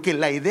 porque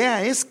la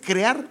idea es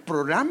crear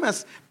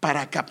programas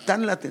para captar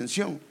la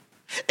atención.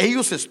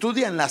 Ellos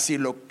estudian la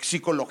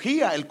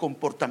psicología, el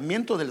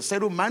comportamiento del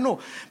ser humano,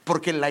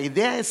 porque la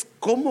idea es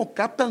cómo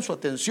captan su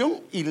atención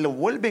y lo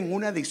vuelven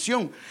una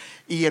adicción.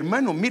 Y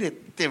hermano, mire,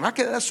 te va a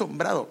quedar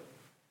asombrado.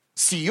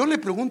 Si yo le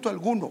pregunto a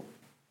alguno,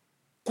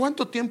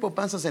 ¿cuánto tiempo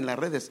pasas en las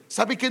redes?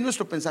 ¿Sabe qué es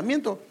nuestro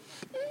pensamiento?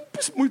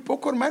 Pues muy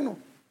poco, hermano.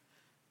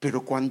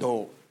 Pero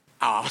cuando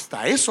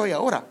hasta eso y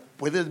ahora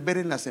puedes ver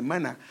en la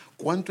semana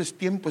cuánto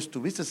tiempo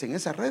estuviste en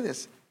esas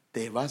redes,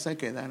 te vas a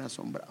quedar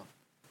asombrado.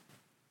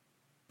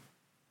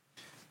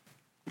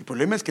 El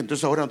problema es que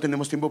entonces ahora no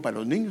tenemos tiempo para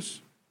los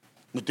niños,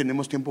 no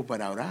tenemos tiempo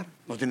para orar,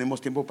 no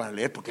tenemos tiempo para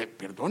leer, porque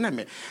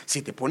perdóname,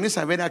 si te pones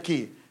a ver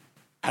aquí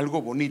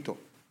algo bonito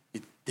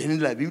y tienes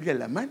la Biblia en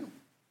la mano,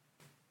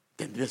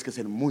 tendrías que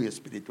ser muy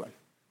espiritual.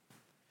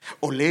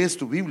 O lees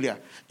tu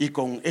Biblia y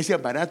con ese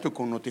aparato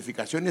con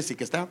notificaciones y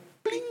que está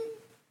pling.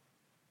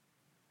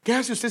 ¿Qué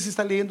hace usted si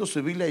está leyendo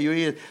su Biblia y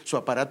oye su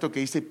aparato que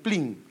dice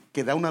pling,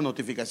 que da una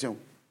notificación?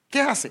 ¿Qué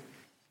hace?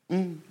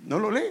 ¿No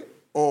lo lee?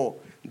 ¿O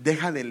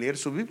deja de leer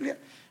su Biblia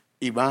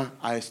y va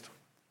a esto?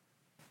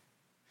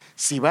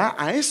 Si va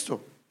a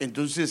esto,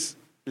 entonces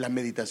la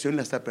meditación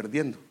la está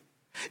perdiendo.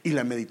 Y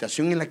la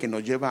meditación es la que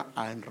nos lleva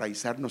a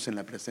enraizarnos en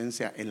la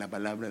presencia, en la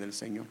palabra del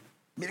Señor.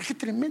 Mira qué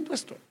tremendo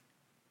esto.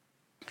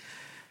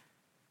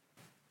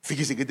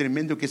 Fíjese qué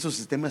tremendo que esos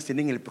sistemas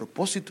tienen el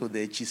propósito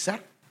de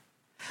hechizar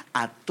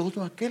a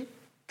todo aquel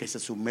que se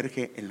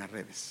sumerge en las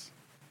redes.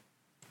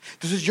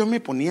 Entonces yo me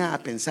ponía a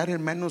pensar,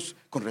 hermanos,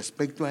 con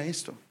respecto a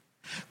esto.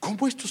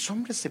 ¿Cómo estos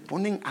hombres se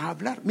ponen a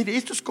hablar? Mire,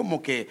 esto es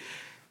como que,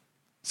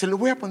 se lo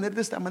voy a poner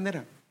de esta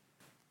manera,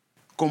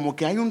 como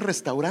que hay un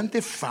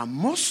restaurante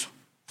famoso,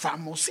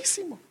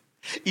 famosísimo,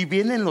 y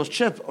vienen los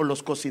chefs o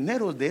los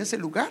cocineros de ese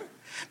lugar,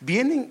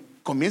 vienen,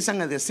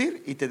 comienzan a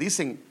decir y te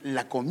dicen,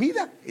 la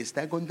comida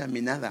está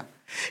contaminada,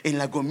 en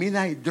la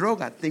comida hay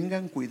droga,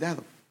 tengan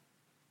cuidado.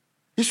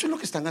 Eso es lo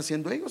que están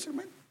haciendo ellos,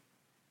 hermano.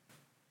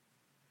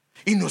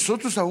 Y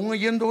nosotros, aún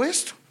oyendo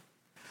esto,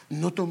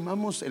 no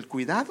tomamos el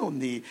cuidado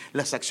ni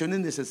las acciones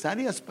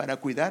necesarias para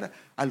cuidar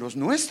a los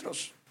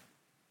nuestros.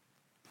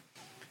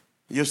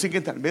 Yo sé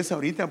que tal vez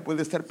ahorita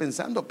puede estar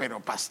pensando, pero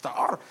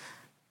pastor,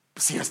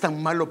 si es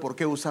tan malo, ¿por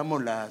qué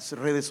usamos las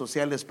redes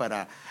sociales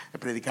para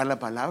predicar la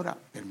palabra?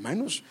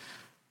 Hermanos,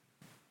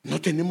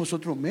 no tenemos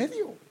otro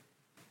medio.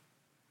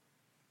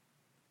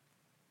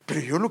 Pero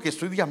yo lo que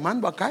estoy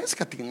llamando acá es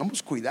que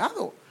tengamos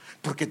cuidado,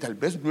 porque tal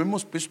vez no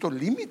hemos puesto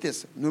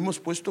límites, no hemos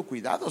puesto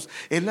cuidados.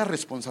 Es la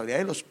responsabilidad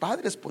de los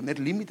padres poner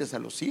límites a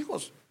los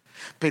hijos.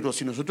 Pero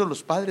si nosotros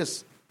los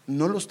padres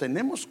no los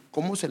tenemos,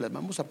 ¿cómo se las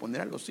vamos a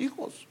poner a los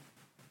hijos?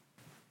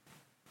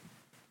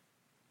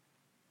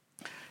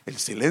 El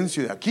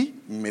silencio de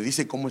aquí me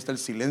dice cómo está el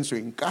silencio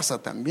en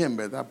casa también,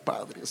 ¿verdad,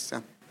 padres?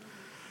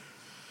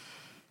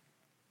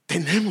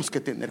 Tenemos que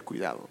tener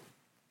cuidado,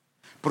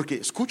 porque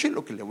escuchen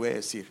lo que le voy a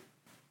decir.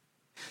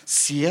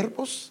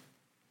 Siervos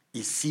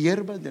y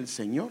siervas del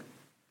Señor,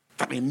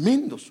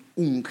 tremendos,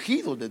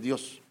 ungidos de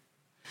Dios,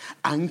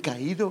 han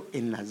caído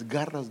en las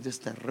garras de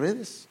estas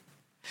redes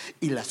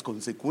y las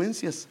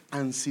consecuencias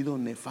han sido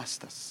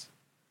nefastas.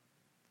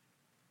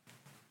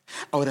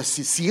 Ahora,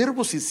 si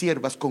siervos y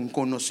siervas con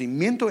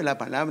conocimiento de la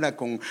palabra,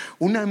 con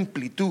una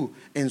amplitud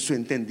en su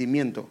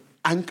entendimiento,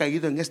 han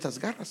caído en estas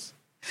garras,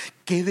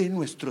 ¿qué de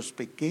nuestros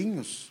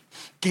pequeños?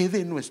 ¿Qué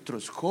de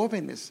nuestros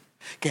jóvenes?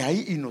 Que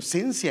hay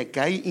inocencia, que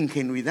hay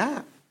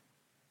ingenuidad,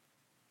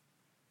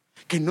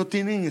 que no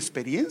tienen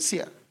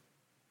experiencia,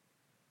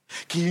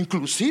 que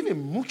inclusive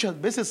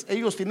muchas veces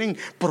ellos tienen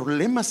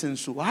problemas en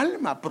su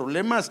alma,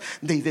 problemas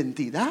de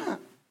identidad.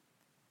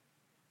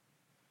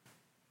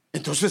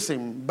 Entonces,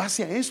 en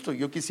base a esto,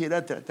 yo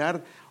quisiera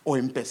tratar o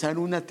empezar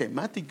una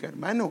temática,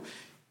 hermano.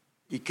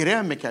 Y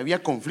créanme que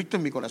había conflicto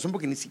en mi corazón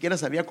porque ni siquiera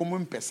sabía cómo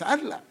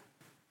empezarla.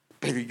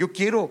 Pero yo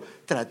quiero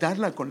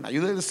tratarla con la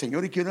ayuda del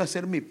Señor y quiero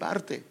hacer mi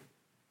parte.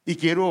 Y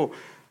quiero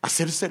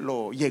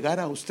hacérselo llegar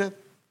a usted.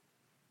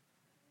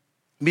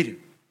 Mire,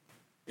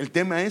 el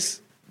tema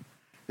es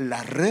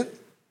la red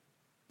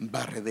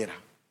barredera.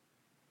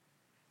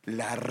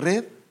 La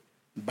red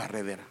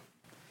barredera.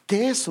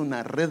 ¿Qué es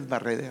una red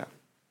barredera?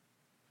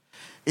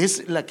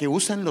 Es la que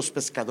usan los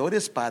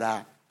pescadores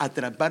para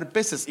atrapar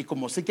peces. Y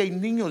como sé que hay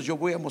niños, yo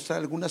voy a mostrar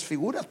algunas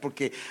figuras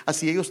porque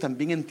así ellos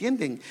también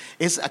entienden.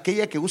 Es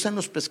aquella que usan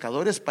los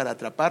pescadores para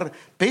atrapar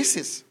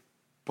peces.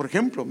 Por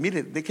ejemplo,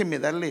 mire, déjeme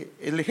darle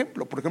el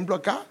ejemplo. Por ejemplo,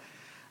 acá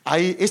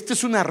esta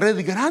es una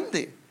red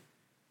grande,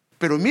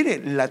 pero mire,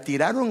 la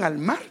tiraron al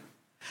mar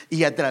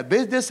y a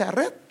través de esa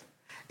red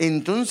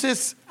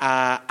entonces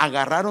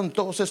agarraron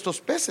todos estos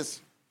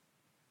peces.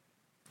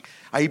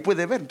 Ahí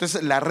puede ver.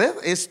 Entonces la red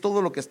es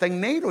todo lo que está en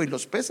negro y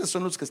los peces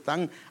son los que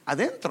están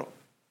adentro.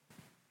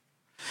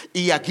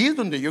 Y aquí es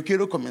donde yo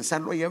quiero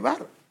comenzarlo a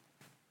llevar.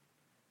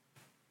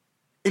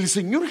 El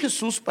Señor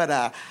Jesús,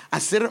 para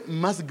hacer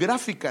más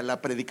gráfica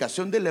la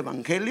predicación del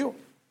Evangelio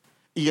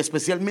y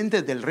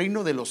especialmente del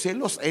reino de los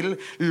cielos, Él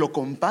lo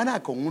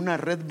compara con una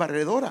red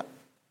barredora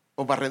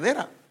o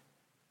barredera.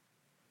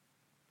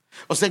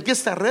 O sea que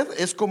esta red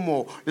es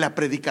como la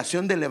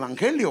predicación del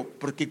Evangelio,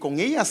 porque con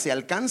ella se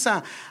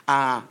alcanza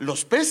a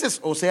los peces,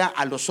 o sea,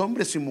 a los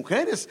hombres y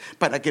mujeres,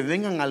 para que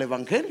vengan al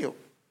Evangelio.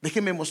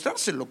 Déjeme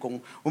mostrárselo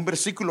con un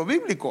versículo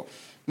bíblico.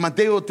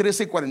 Mateo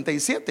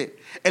 13:47.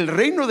 El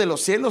reino de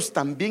los cielos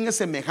también es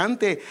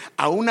semejante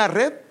a una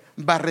red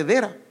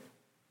barredera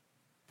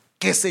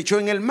que se echó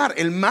en el mar.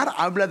 El mar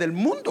habla del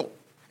mundo.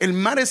 El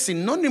mar es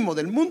sinónimo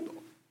del mundo.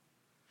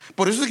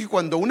 Por eso es que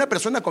cuando una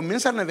persona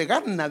comienza a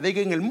navegar,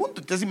 navega en el mundo.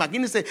 Entonces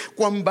imagínense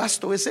cuán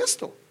vasto es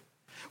esto.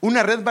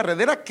 Una red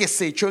barredera que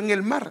se echó en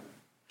el mar.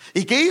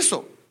 ¿Y qué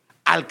hizo?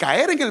 Al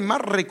caer en el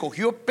mar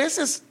recogió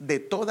peces de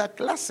toda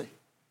clase.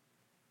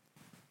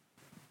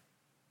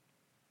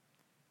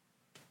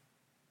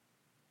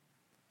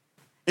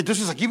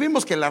 Entonces aquí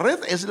vemos que la red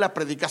es la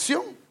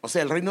predicación, o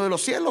sea, el reino de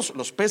los cielos.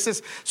 Los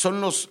peces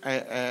son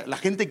la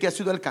gente que ha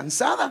sido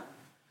alcanzada.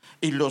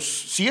 Y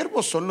los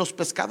siervos son los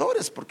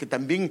pescadores, porque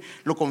también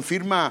lo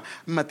confirma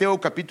Mateo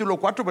capítulo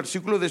 4,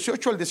 versículo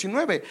 18 al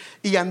 19.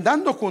 Y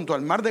andando junto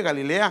al mar de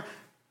Galilea,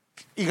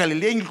 y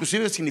Galilea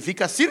inclusive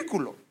significa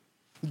círculo,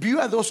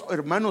 vio a dos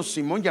hermanos,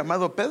 Simón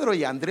llamado Pedro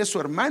y a Andrés su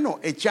hermano,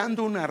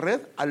 echando una red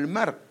al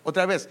mar.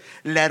 Otra vez,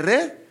 la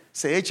red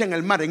se echa en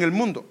el mar, en el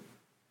mundo.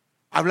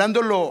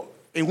 Hablándolo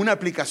en una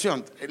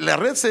aplicación, la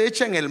red se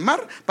echa en el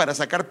mar para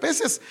sacar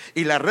peces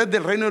y la red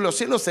del reino de los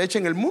cielos se echa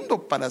en el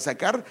mundo para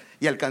sacar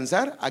y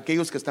alcanzar a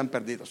aquellos que están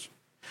perdidos,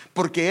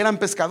 porque eran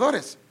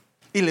pescadores.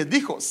 Y les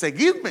dijo: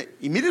 seguidme.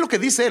 Y mire lo que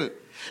dice él: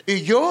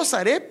 y yo os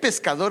haré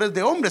pescadores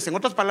de hombres. En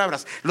otras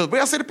palabras, los voy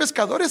a hacer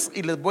pescadores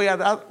y les voy a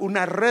dar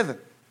una red.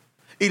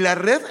 Y la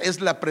red es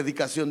la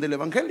predicación del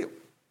Evangelio.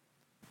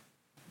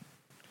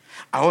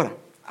 Ahora,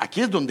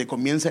 aquí es donde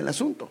comienza el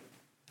asunto.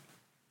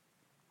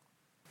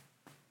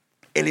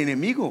 El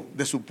enemigo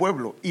de su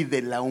pueblo y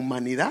de la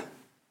humanidad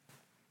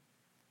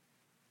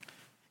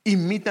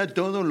imita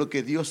todo lo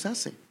que Dios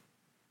hace.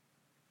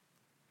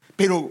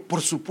 Pero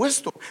por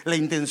supuesto, la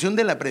intención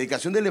de la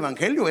predicación del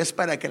Evangelio es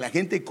para que la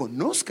gente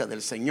conozca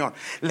del Señor.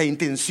 La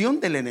intención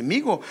del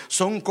enemigo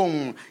son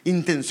con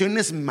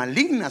intenciones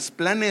malignas,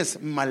 planes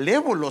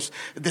malévolos,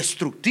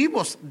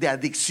 destructivos, de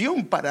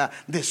adicción, para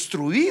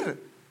destruir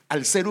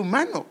al ser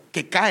humano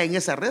que cae en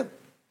esa red.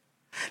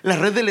 La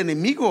red del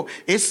enemigo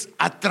es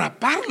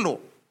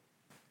atraparlo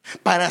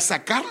para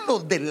sacarlo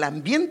del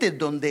ambiente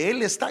donde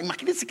él está.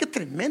 Imagínense qué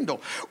tremendo.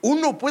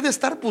 Uno puede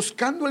estar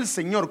buscando al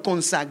Señor,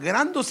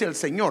 consagrándose al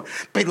Señor,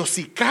 pero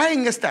si cae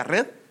en esta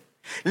red,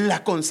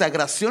 la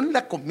consagración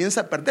la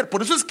comienza a perder.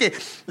 Por eso es que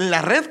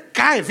la red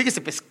cae,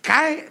 fíjese, pues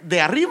cae de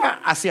arriba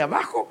hacia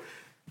abajo.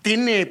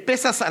 Tiene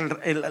pesas,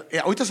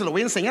 ahorita se lo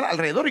voy a enseñar,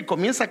 alrededor, y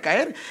comienza a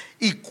caer.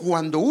 Y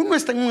cuando uno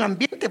está en un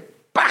ambiente,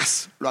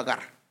 ¡paz!, lo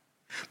agarra.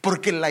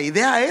 Porque la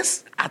idea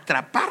es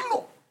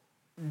atraparlo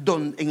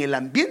en el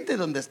ambiente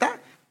donde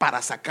está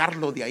para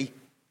sacarlo de ahí.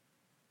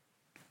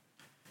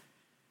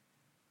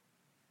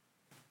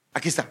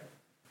 Aquí está.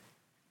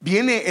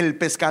 Viene el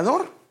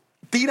pescador,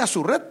 tira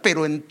su red,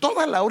 pero en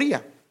toda la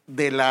orilla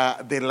de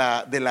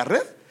la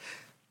red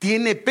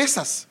tiene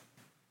pesas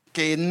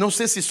que no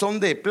sé si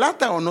son de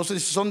plata o no sé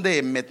si son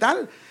de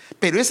metal,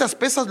 pero esas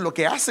pesas lo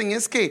que hacen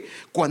es que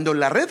cuando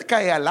la red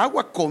cae al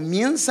agua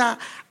comienza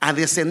a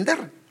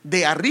descender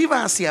de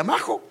arriba hacia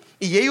abajo,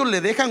 y ellos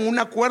le dejan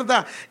una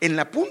cuerda en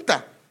la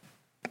punta.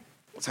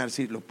 Vamos a ver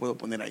si lo puedo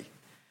poner ahí.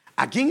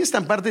 Aquí en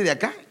esta parte de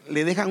acá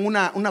le dejan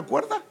una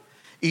cuerda,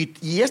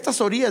 y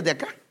estas orillas de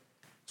acá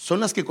son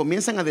las que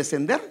comienzan a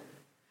descender,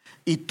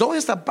 y toda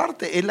esta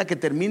parte es la que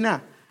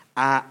termina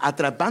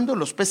atrapando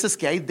los peces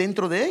que hay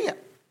dentro de ella.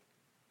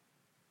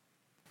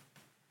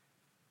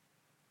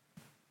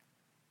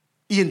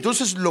 Y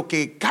entonces lo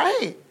que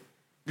cae,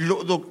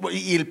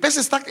 y el pez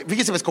está,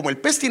 fíjese, pues como el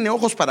pez tiene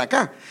ojos para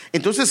acá,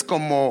 entonces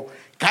como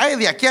cae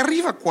de aquí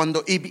arriba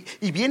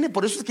y viene,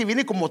 por eso es que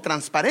viene como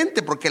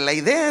transparente, porque la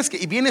idea es que,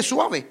 y viene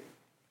suave.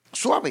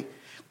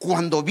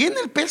 Cuando viene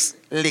el pez,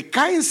 le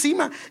cae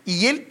encima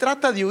y él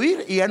trata de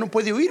huir y ya no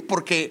puede huir,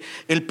 porque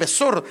el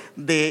espesor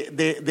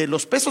de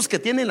los pesos que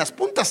tiene en las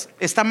puntas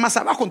está más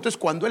abajo. Entonces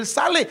cuando él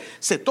sale,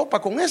 se topa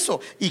con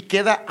eso y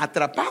queda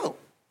atrapado.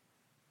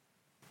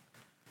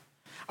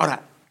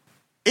 Ahora,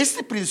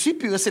 este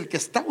principio es el que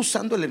está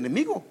usando el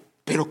enemigo,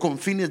 pero con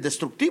fines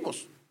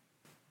destructivos.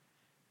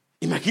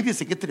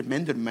 Imagínense qué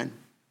tremendo, hermano.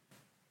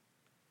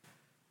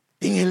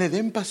 En el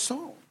Edén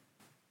pasó.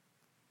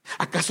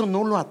 ¿Acaso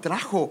no lo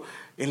atrajo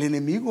el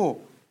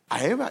enemigo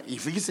a Eva? Y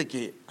fíjese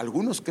que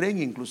algunos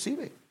creen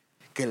inclusive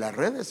que las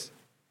redes,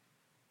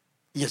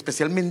 y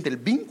especialmente el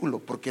vínculo,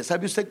 porque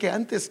sabe usted que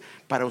antes,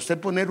 para usted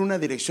poner una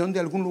dirección de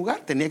algún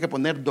lugar, tenía que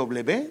poner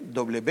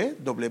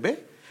www,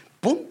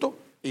 punto,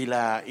 y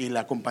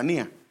la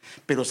compañía.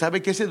 Pero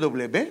sabe que ese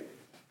W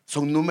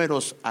son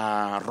números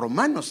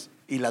romanos,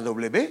 y la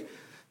W,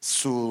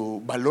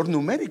 su valor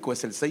numérico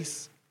es el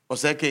 6. O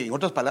sea que en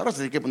otras palabras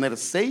hay que poner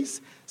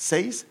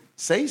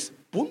 666,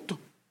 punto.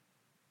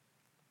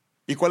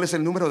 ¿Y cuál es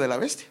el número de la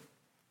bestia?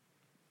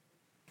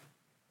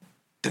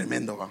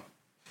 Tremendo, ¿va?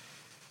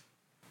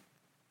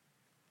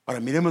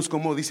 Ahora miremos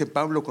cómo dice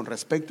Pablo con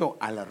respecto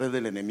a la red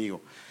del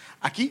enemigo.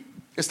 Aquí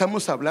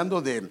estamos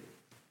hablando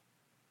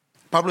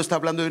Pablo está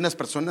hablando de unas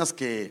personas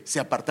que se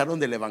apartaron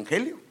del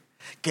evangelio,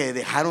 que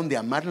dejaron de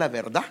amar la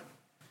verdad.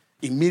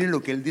 Y miren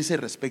lo que él dice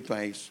respecto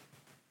a eso.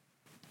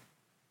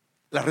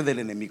 La red del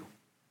enemigo.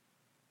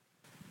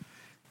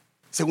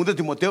 2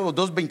 Timoteo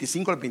 2,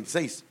 25 al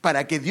 26.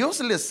 Para que Dios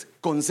les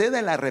conceda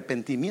el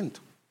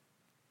arrepentimiento.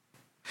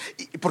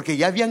 Porque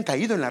ya habían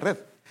caído en la red.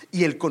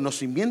 Y el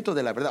conocimiento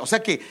de la verdad. O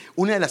sea que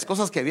una de las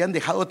cosas que habían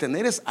dejado de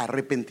tener es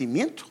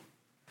arrepentimiento.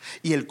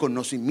 Y el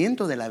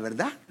conocimiento de la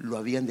verdad lo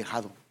habían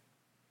dejado.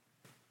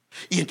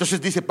 Y entonces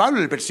dice Pablo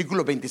en el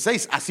versículo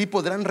 26, así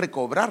podrán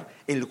recobrar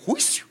el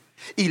juicio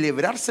y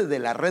librarse de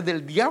la red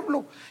del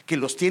diablo, que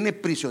los tiene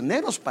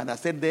prisioneros para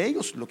hacer de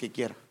ellos lo que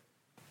quiera.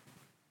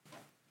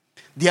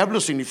 Diablo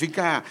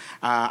significa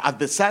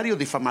adversario,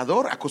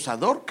 difamador,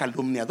 acusador,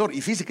 calumniador.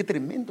 Y fíjese qué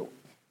tremendo,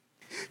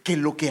 que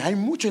lo que hay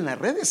mucho en las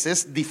redes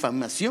es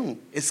difamación,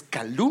 es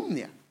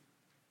calumnia.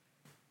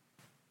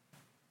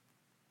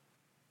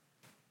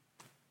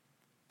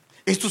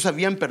 Estos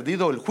habían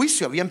perdido el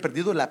juicio, habían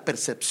perdido la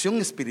percepción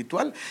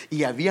espiritual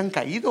y habían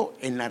caído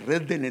en la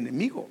red del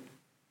enemigo.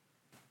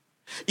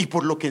 Y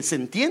por lo que se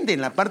entiende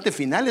en la parte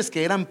final es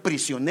que eran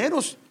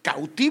prisioneros,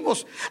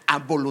 cautivos a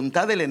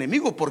voluntad del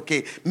enemigo,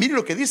 porque mire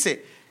lo que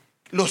dice,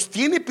 los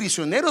tiene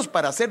prisioneros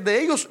para hacer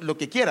de ellos lo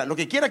que quiera. ¿Lo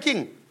que quiera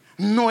quién?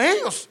 No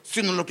ellos,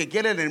 sino lo que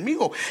quiere el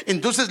enemigo.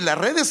 Entonces las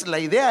redes, la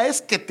idea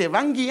es que te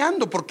van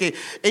guiando, porque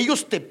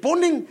ellos te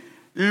ponen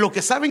lo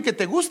que saben que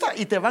te gusta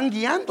y te van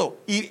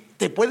guiando, y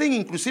te pueden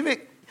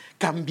inclusive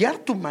cambiar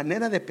tu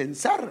manera de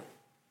pensar,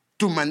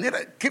 tu manera.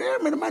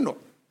 Créame, hermano,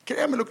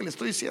 créame lo que le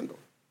estoy diciendo.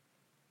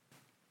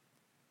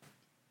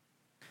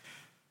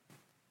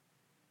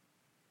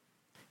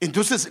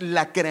 Entonces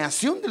la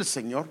creación del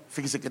Señor,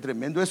 fíjese qué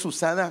tremendo, es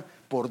usada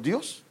por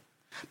Dios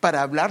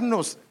para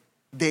hablarnos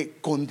de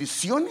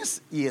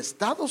condiciones y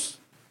estados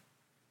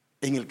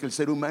en el que el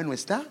ser humano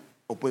está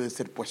o puede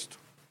ser puesto.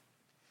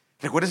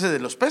 Recuérdese de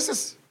los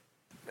peces.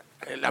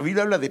 La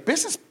Biblia habla de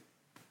peces,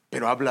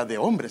 pero habla de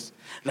hombres.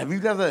 La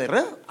Biblia habla de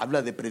red,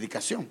 habla de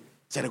predicación.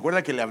 ¿Se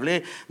recuerda que le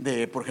hablé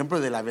por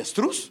ejemplo, del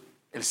avestruz?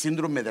 El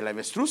síndrome del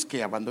avestruz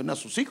que abandona a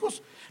sus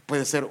hijos.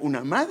 Puede ser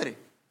una madre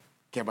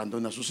que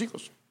abandona a sus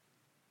hijos.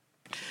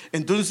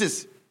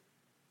 Entonces,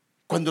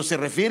 cuando se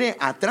refiere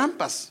a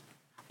trampas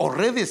o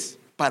redes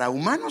para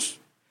humanos,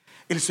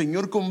 el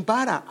Señor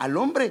compara al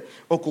hombre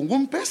o con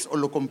un pez o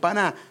lo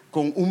compara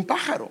con un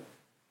pájaro,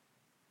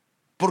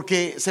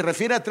 porque se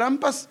refiere a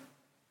trampas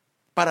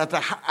para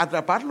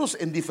atraparlos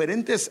en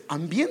diferentes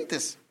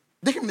ambientes.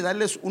 Déjenme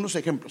darles unos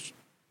ejemplos.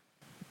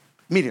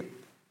 Miren,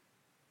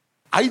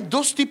 hay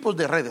dos tipos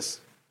de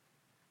redes.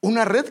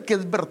 Una red que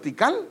es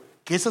vertical,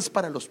 que esa es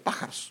para los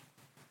pájaros,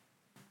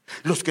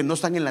 los que no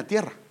están en la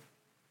tierra,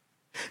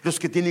 los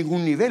que tienen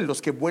un nivel,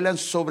 los que vuelan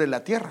sobre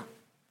la tierra.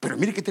 Pero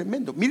mire qué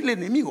tremendo, mire el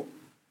enemigo.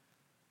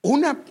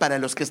 Una para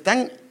los que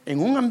están en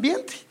un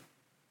ambiente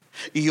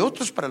y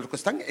otros para los que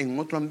están en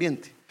otro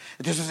ambiente.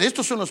 Entonces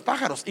estos son los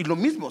pájaros, y lo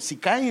mismo, si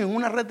caen en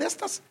una red de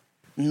estas,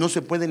 no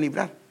se pueden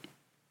librar.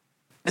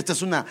 Esta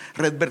es una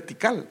red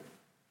vertical.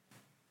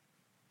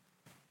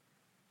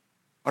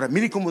 Ahora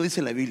mire cómo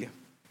dice la Biblia: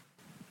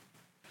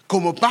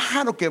 como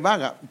pájaro que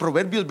vaga,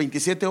 Proverbios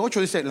 27:8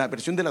 dice en la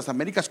versión de las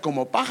Américas,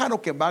 como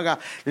pájaro que vaga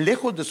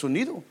lejos de su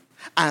nido,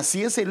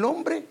 así es el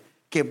hombre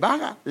que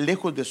vaga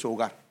lejos de su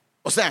hogar.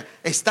 O sea,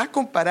 está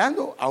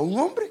comparando a un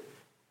hombre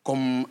con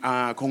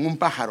un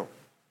pájaro,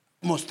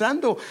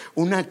 mostrando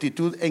una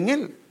actitud en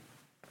él.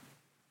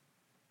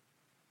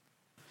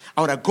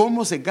 Ahora,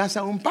 ¿cómo se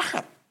caza un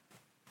pájaro?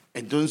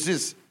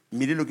 Entonces,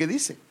 mire lo que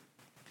dice: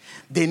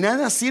 de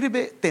nada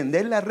sirve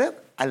tender la red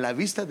a la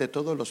vista de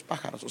todos los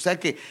pájaros. O sea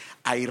que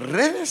hay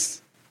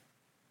redes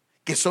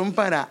que son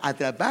para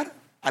atrapar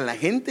a la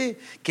gente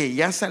que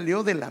ya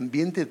salió del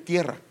ambiente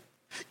tierra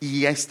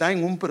y ya está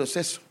en un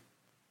proceso.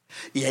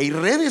 Y hay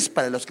redes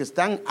para los que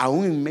están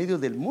aún en medio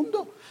del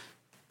mundo.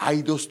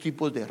 Hay dos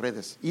tipos de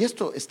redes, y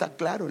esto está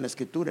claro en la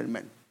Escritura,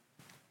 hermano.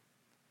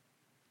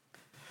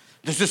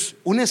 Entonces,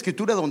 una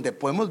escritura donde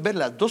podemos ver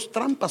las dos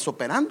trampas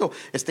operando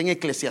está en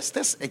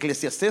Eclesiastés.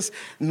 Eclesiastés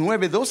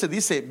 9:12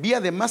 dice: vi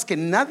además que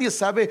nadie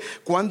sabe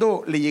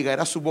cuándo le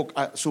llegará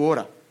su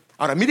hora.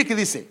 Ahora mire qué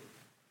dice: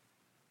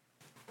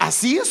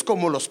 así es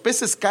como los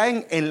peces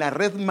caen en la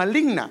red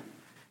maligna.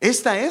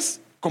 Esta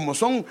es como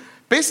son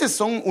peces,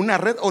 son una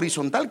red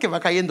horizontal que va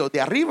cayendo de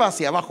arriba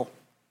hacia abajo.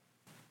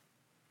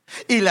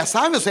 Y las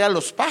aves, o sea,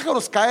 los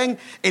pájaros caen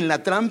en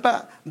la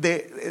trampa,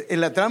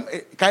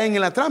 caen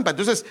en la trampa.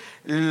 Entonces,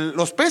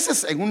 los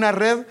peces en una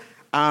red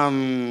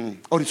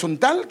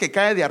horizontal que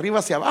cae de arriba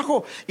hacia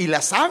abajo, y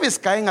las aves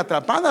caen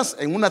atrapadas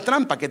en una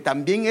trampa que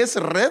también es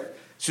red.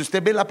 Si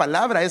usted ve la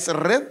palabra, es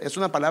red, es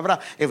una palabra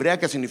hebrea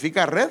que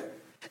significa red,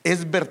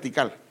 es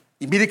vertical.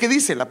 Y mire qué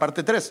dice la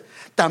parte 3: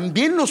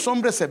 también los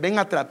hombres se ven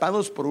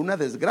atrapados por una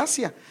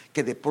desgracia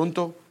que de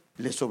pronto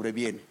les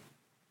sobreviene.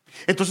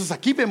 Entonces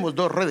aquí vemos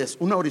dos redes,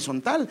 una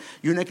horizontal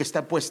y una que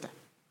está puesta.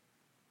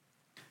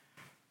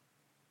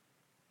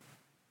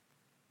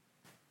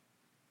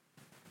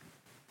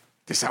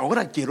 Entonces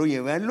ahora quiero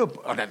llevarlo,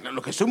 ahora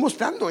lo que estoy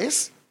mostrando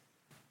es,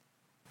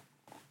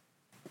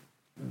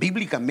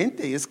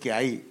 bíblicamente, es que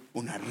hay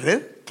una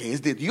red que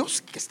es de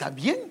Dios, que está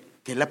bien,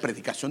 que es la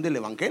predicación del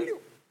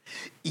evangelio.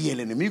 Y el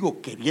enemigo,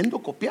 queriendo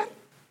copiar,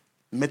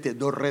 mete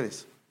dos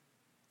redes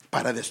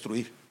para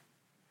destruir.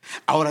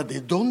 Ahora,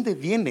 ¿de dónde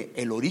viene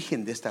el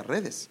origen de estas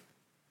redes?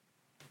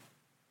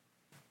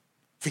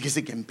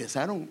 Fíjese que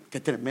empezaron,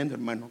 qué tremendo,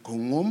 hermano, con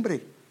un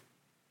hombre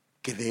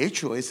que de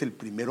hecho es el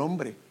primer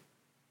hombre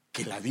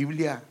que la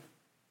Biblia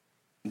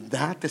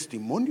da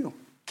testimonio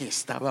que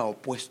estaba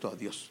opuesto a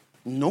Dios.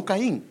 No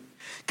Caín.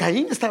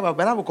 Caín estaba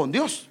bravo con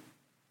Dios,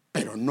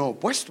 pero no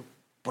opuesto,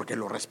 porque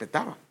lo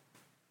respetaba.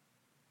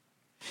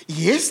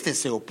 Y este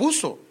se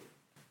opuso.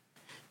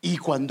 Y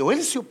cuando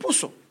él se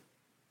opuso,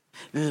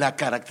 las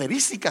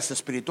características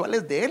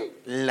espirituales de él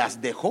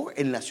las dejó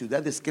en las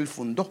ciudades que él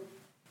fundó.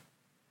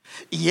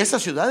 Y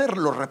esas ciudades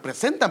lo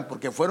representan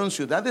porque fueron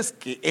ciudades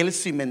que él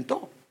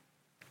cimentó.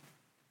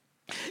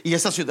 Y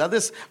esas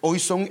ciudades hoy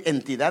son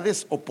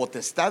entidades o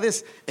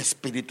potestades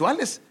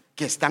espirituales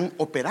que están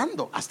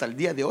operando hasta el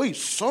día de hoy,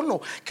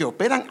 solo que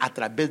operan a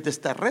través de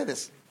estas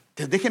redes.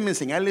 Entonces déjenme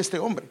enseñarle a este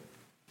hombre.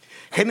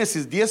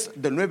 Génesis 10,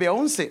 del 9 a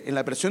 11, en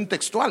la versión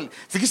textual.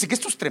 Fíjese que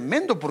esto es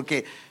tremendo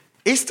porque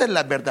esta es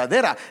la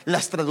verdadera.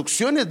 Las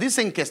traducciones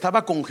dicen que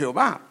estaba con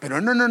Jehová, pero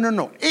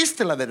no.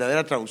 Esta es la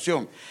verdadera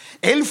traducción.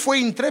 Él fue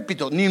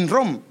intrépido,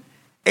 Nimrod.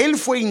 Él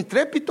fue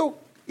intrépido,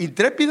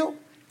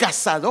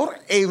 cazador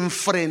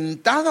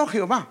enfrentado a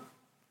Jehová.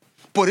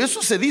 Por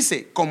eso se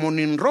dice, como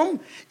Nimrod,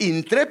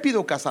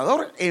 intrépido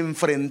cazador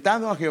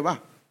enfrentado a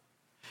Jehová.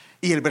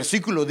 Y el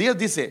versículo 10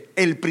 dice: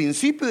 el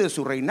principio de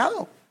su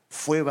reinado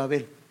fue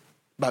Babel.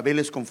 Babel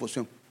es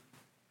confusión.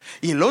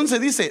 Y el 11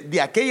 dice: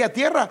 de aquella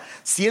tierra,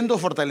 siendo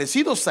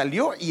fortalecido,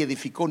 salió y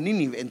edificó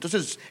Nínive.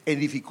 Entonces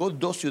edificó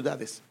dos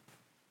ciudades,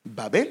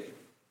 Babel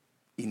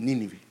y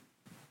Nínive.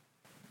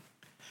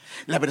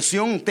 La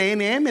versión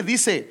TNM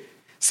dice: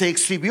 se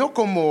exhibió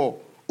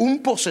como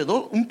un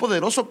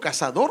poderoso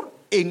cazador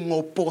en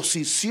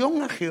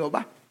oposición a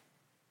Jehová.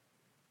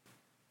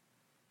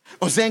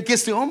 O sea que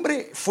este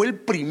hombre fue el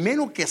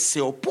primero que se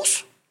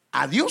opuso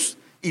a Dios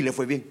y le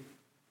fue bien.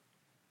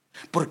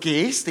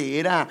 Porque este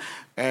era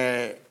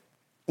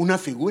una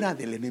figura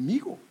del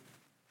enemigo.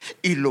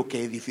 Y lo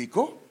que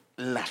edificó,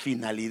 la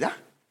finalidad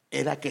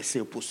era que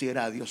se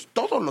opusiera a Dios.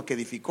 Todo lo que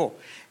edificó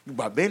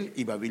Babel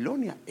y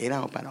Babilonia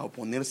era para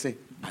oponerse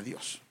a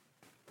Dios.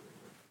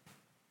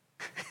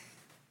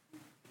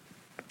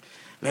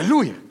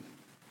 Aleluya,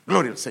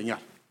 gloria al Señor.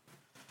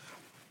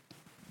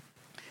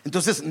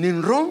 Entonces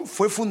Nimrod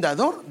fue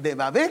fundador de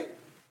Babel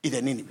y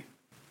de Nínive.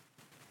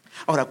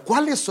 Ahora,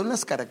 ¿cuáles son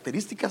las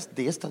características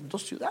de estas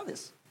dos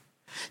ciudades?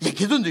 Y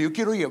aquí es donde yo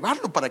quiero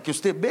llevarlo, para que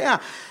usted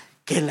vea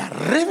que las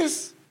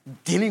redes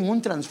tienen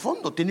un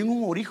trasfondo, tienen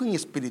un origen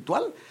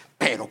espiritual,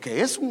 pero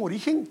que es un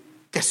origen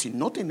que, si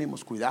no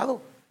tenemos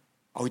cuidado,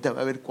 ahorita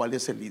va a ver cuál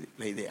es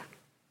la idea.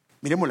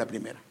 Miremos la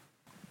primera.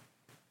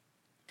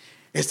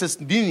 Esta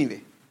es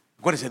Nínive.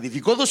 Acuérdense,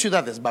 edificó dos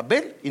ciudades,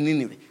 Babel y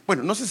Nínive.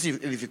 Bueno, no sé si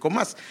edificó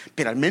más,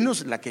 pero al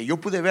menos la que yo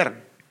pude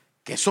ver,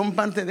 que son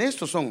parte de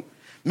esto, son,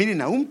 miren,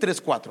 Nahum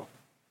 3:4.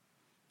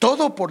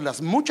 Todo por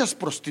las muchas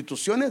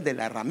prostituciones de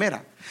la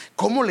ramera.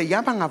 ¿Cómo le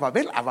llaman a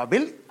Babel?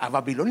 A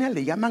Babilonia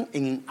le llaman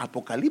en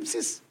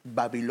Apocalipsis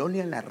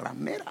Babilonia la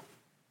ramera.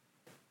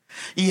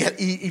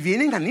 Y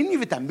vienen a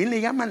Nínive, también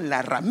le llaman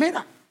la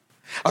ramera.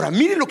 Ahora,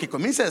 mire lo que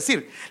comienza a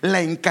decir: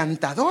 la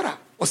encantadora,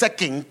 o sea,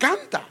 que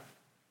encanta.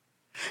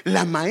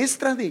 La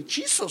maestra de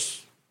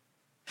hechizos,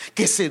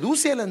 que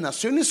seduce a las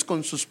naciones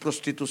con sus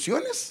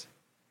prostituciones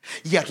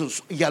y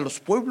a los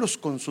pueblos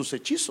con sus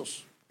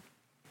hechizos.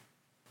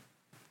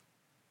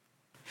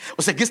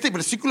 O sea que este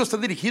versículo está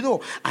dirigido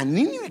a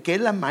Nínive, que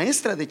es la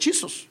maestra de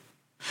hechizos.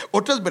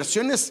 Otras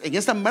versiones en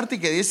esta parte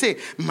que dice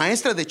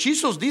maestra de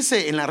hechizos,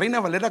 dice en la Reina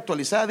Valera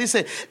actualizada,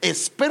 dice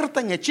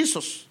experta en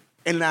hechizos.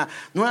 En la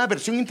Nueva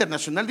Versión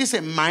Internacional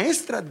dice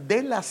maestra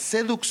de la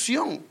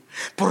seducción.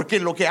 Porque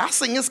lo que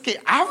hacen es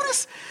que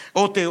abres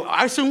o te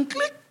hace un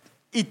clic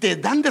y te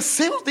dan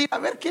deseos de ir a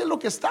ver qué es lo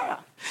que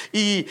está.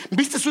 Y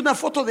vistes una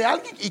foto de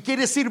alguien y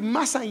quieres ir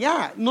más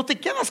allá. No te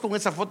quedas con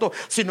esa foto,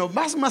 sino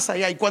vas más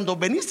allá. Y cuando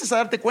viniste a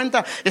darte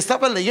cuenta,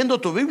 estabas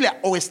leyendo tu Biblia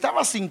o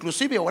estabas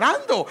inclusive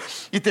orando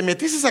y te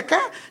metiste acá,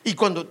 y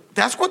cuando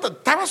te das cuenta,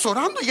 estabas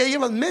orando y ya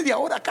llevas media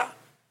hora acá.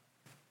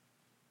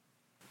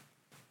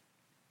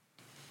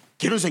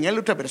 Quiero enseñarle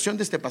otra versión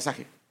de este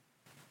pasaje.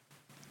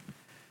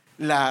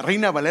 La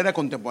Reina Valera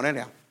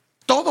contemporánea.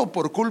 Todo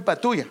por culpa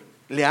tuya,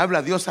 le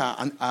habla Dios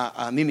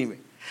a Nínive.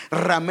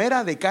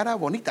 Ramera de cara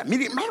bonita.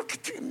 Mire, hermano, qué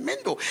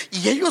tremendo.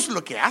 Y ellos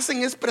lo que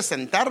hacen es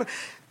presentar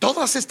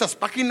todas estas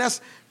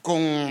páginas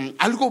con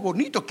algo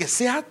bonito, que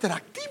sea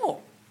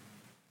atractivo.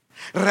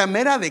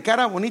 Ramera de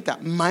cara bonita,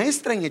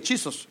 maestra en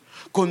hechizos,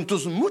 con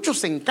tus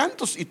muchos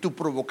encantos y tu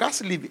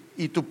procaz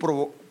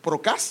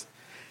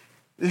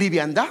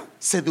liviandad,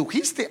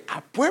 sedujiste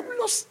a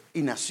pueblos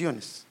y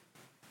naciones.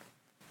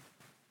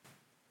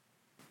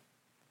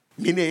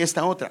 Mire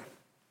esta otra.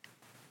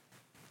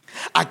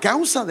 A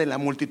causa de la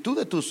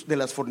multitud de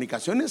las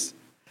fornicaciones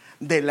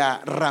de la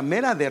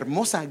ramera de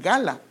hermosa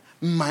gala,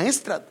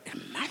 maestra,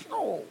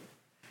 hermano,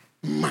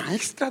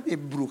 maestra de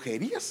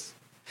brujerías,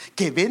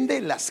 que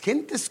vende las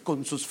gentes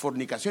con sus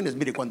fornicaciones.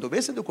 Mire, cuando ve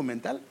ese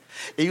documental,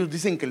 ellos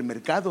dicen que el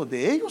mercado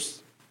de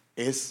ellos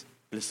es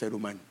el ser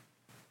humano,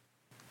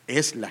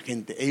 es la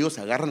gente. Ellos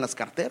agarran las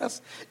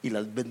carteras y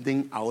las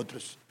venden a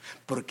otros,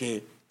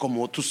 porque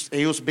como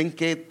ellos ven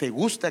que te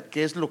gusta,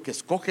 qué es lo que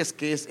escoges,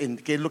 qué es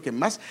lo que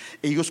más,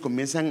 ellos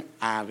comienzan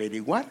a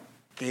averiguar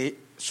qué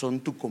son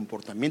tu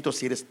comportamiento,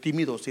 si eres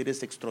tímido, si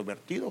eres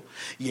extrovertido,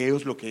 y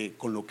ellos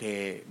con lo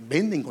que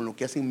venden, con lo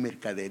que hacen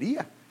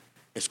mercadería,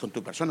 es con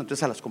tu persona.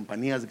 Entonces a las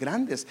compañías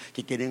grandes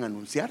que quieren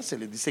anunciarse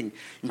les dicen,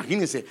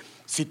 imagínense,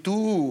 si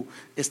tú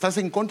estás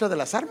en contra de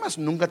las armas,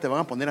 nunca te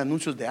van a poner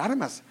anuncios de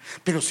armas,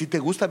 pero si te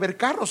gusta ver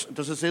carros,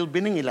 entonces ellos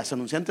vienen y las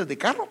anunciantes de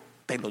carro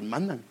te los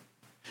mandan.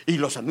 Y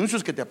los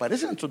anuncios que te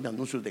aparecen son de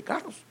anuncios de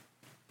carros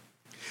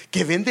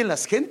que venden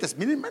las gentes,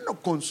 miren, hermano,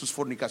 con sus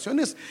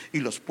fornicaciones, y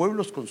los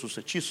pueblos con sus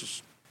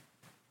hechizos.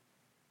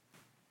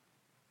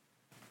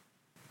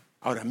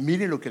 Ahora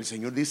mire lo que el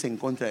Señor dice en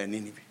contra de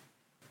Nínive.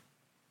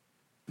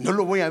 No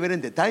lo voy a ver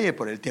en detalle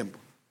por el tiempo.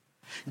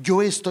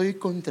 Yo estoy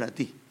contra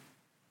ti,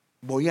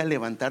 voy a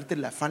levantarte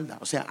la falda.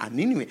 O sea, a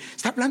Nínive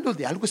está hablando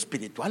de algo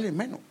espiritual,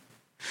 hermano.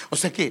 O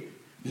sea que,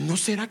 ¿no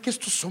será que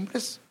estos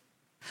hombres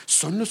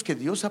son los que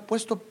Dios ha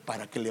puesto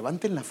para que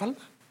levanten la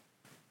falda?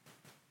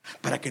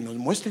 Para que nos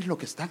muestren lo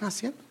que están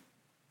haciendo.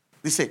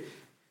 Dice,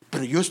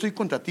 pero yo estoy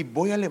contra ti,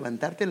 voy a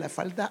levantarte la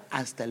falda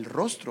hasta el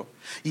rostro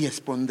y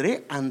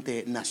expondré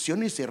ante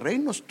naciones y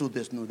reinos tu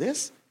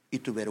desnudez y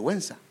tu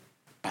vergüenza.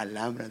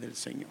 Palabra del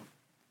Señor.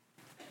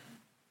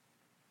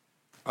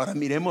 Ahora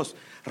miremos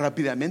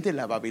rápidamente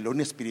la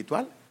Babilonia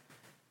espiritual.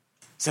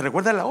 ¿Se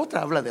recuerda? La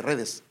otra habla de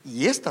redes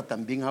y esta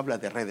también habla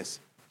de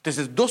redes.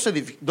 Entonces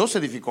dos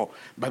edificó,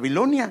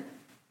 Babilonia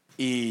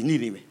y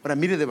Nínive. Ahora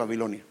mire de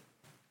Babilonia.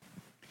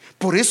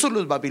 Por eso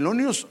los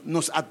babilonios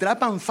nos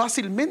atrapan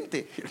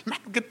fácilmente.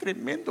 Hermano, qué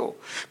tremendo.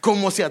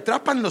 Como se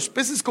atrapan los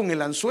peces con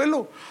el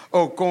anzuelo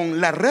o con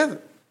la red.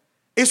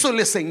 Eso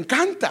les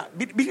encanta.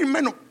 Mire,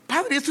 hermano,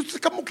 padre, esto es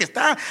como que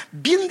está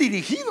bien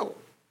dirigido.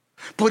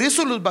 Por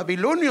eso los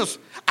babilonios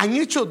han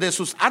hecho de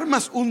sus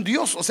armas un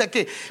dios, o sea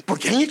que,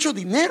 porque han hecho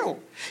dinero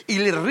y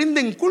le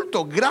rinden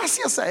culto.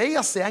 Gracias a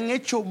ellas se han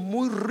hecho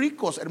muy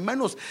ricos,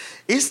 hermanos.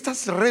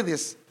 Estas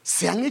redes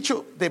se han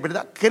hecho, de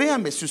verdad,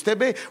 créame, si usted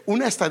ve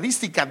una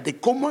estadística de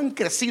cómo han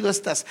crecido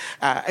estas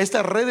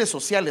redes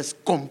sociales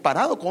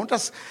comparado con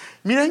otras,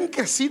 mira, han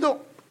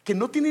crecido que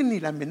no tienen ni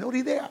la menor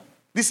idea.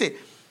 Dice,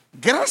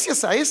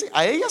 gracias a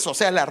ellas, o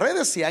sea, las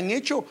redes se han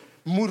hecho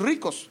muy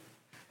ricos.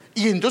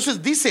 Y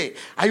entonces dice,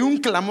 hay un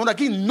clamor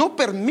aquí: no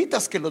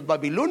permitas que los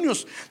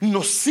babilonios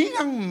nos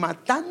sigan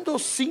matando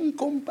sin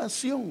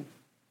compasión,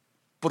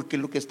 porque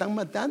lo que están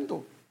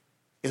matando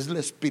es la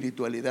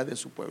espiritualidad de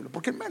su pueblo.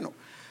 Porque, hermano,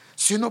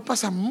 si uno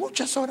pasa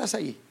muchas horas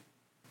ahí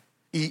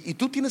y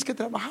tú tienes que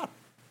trabajar,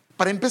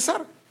 para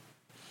empezar,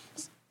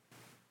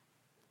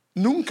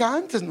 nunca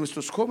antes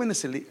nuestros jóvenes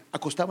se le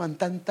acostaban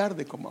tan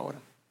tarde como ahora.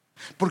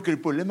 Porque el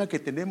problema que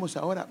tenemos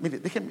ahora, mire,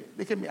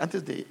 déjeme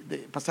antes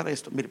de pasar a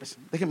esto, mire, pues,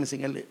 déjeme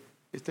enseñarle.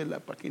 Esta es la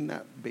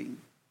página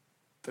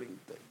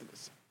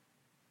 2033.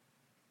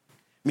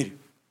 Mire,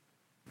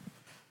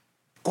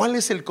 ¿cuál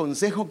es el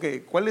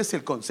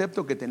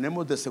concepto que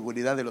tenemos de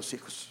seguridad de los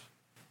hijos?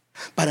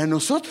 Para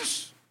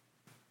nosotros,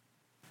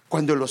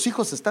 cuando los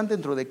hijos están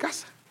dentro de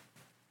casa,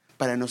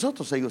 para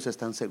nosotros ellos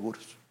están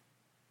seguros.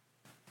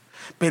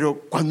 Pero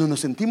cuando nos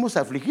sentimos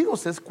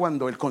afligidos es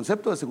cuando el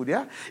concepto de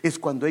seguridad es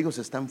cuando ellos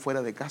están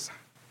fuera de casa.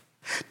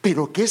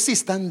 Pero ¿qué si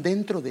están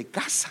dentro de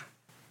casa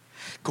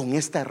con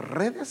estas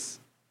redes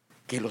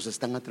que los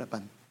están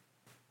atrapando?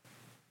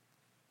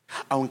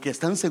 Aunque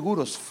están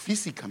seguros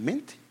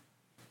físicamente,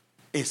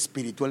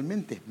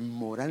 espiritualmente,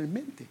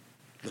 moralmente,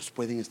 los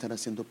pueden estar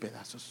haciendo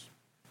pedazos.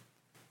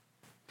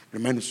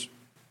 Hermanos,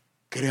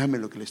 créame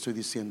lo que le estoy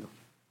diciendo.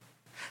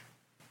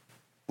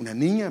 Una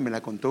niña, me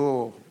la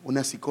contó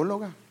una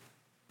psicóloga,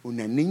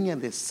 una niña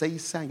de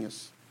 6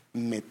 años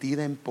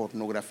metida en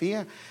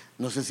pornografía.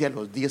 No sé si a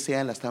los 10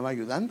 ella la estaba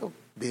ayudando.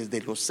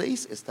 Desde los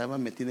 6 estaba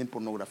metida en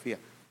pornografía.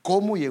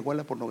 ¿Cómo llegó a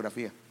la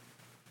pornografía?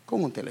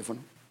 Con un teléfono.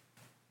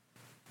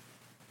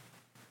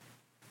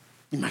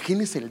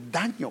 Imagínense el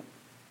daño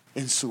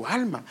en su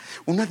alma,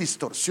 una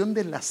distorsión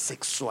de la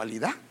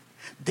sexualidad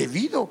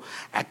debido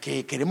a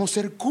que queremos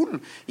ser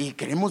cool y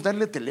queremos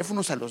darle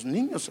teléfonos a los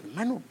niños.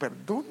 Hermano,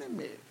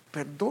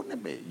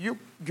 perdóneme,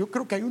 yo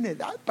creo que hay una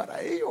edad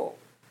para ello.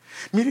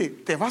 Mire,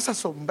 te vas a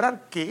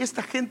asombrar que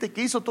esta gente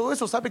que hizo todo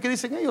eso, ¿sabe qué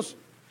dicen ellos?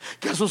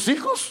 Que a sus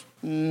hijos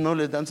no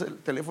les dan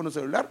teléfono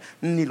celular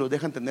ni los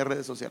dejan tener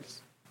redes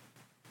sociales.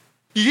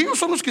 Y ellos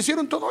son los que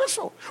hicieron todo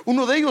eso.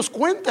 Uno de ellos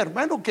cuenta,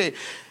 hermano, que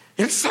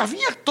él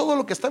sabía todo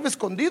lo que estaba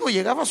escondido.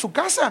 Llegaba a su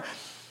casa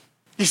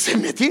y se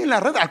metía en la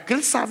red, que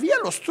él sabía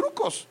los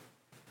trucos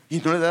y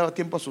no le daba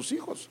tiempo a sus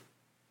hijos.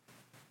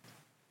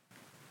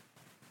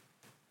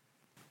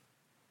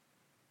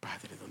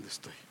 Padre, ¿dónde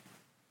estoy?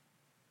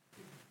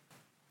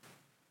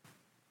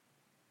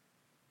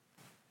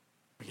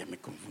 Ya me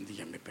confundí,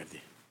 ya me perdí.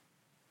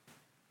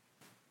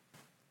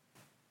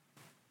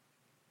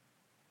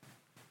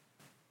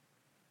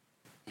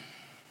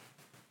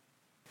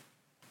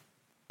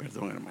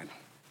 Perdón, hermano.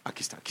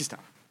 Aquí está.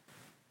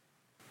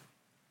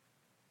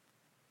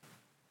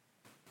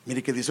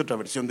 Mire que dice otra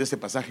versión de ese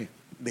pasaje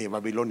de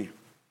Babilonia,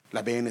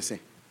 la BNC.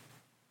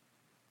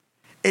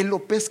 Él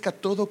lo pesca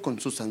todo con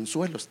sus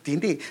anzuelos.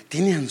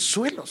 Tiene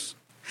anzuelos.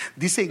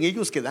 Dicen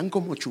ellos que dan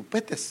como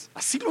chupetes.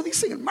 Así lo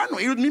dicen, hermano.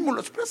 Ellos mismos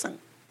lo expresan.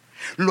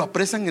 Lo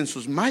apresan en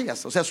sus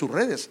mallas, o sea, sus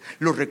redes.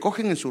 Lo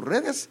recogen en sus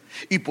redes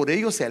y por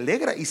ello se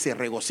alegra y se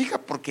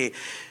regocija, porque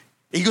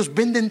ellos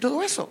venden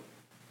todo eso.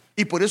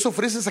 Y por eso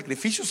ofrece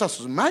sacrificios a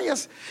sus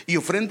mallas y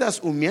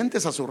ofrendas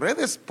humeantes a sus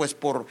redes, pues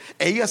por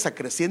ellas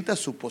acrecienta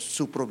su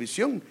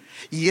provisión.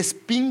 Y es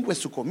pingüe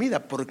su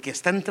comida, porque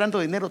está entrando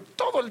dinero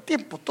todo el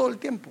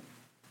tiempo.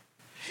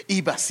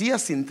 Y vacía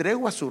sin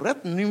tregua su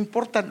red, no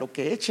importa lo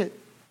que eche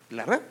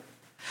la red,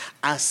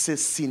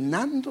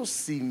 asesinando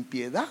sin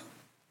piedad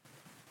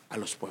a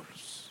los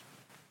pueblos.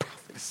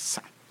 Padre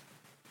Santo,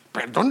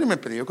 perdóneme,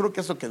 pero yo creo que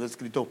eso quedó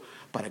escrito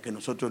para que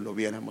nosotros lo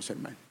viéramos,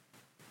 hermano.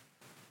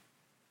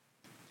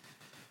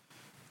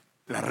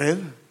 La red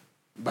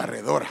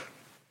barredora.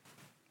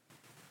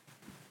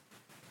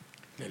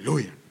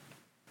 Aleluya.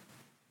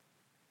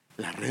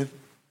 La red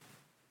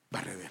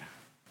barredera.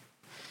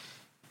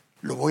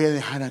 Lo voy a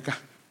dejar acá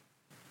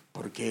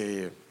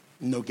porque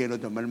no quiero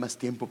tomar más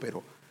tiempo,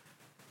 pero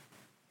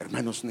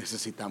hermanos,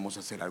 necesitamos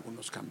hacer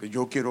algunos cambios.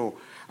 Yo quiero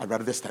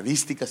hablar de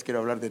estadísticas, quiero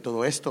hablar de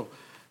todo esto,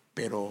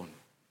 pero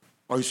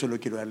hoy solo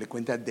quiero darle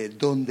cuenta de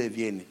dónde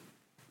viene,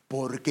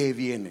 por qué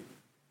viene,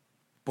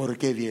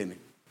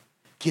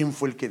 quién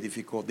fue el que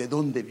edificó, de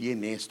dónde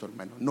viene esto,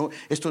 hermano. No,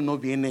 esto no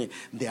viene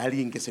de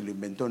alguien que se lo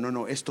inventó,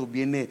 no, esto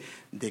viene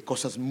de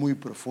cosas muy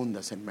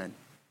profundas, hermano.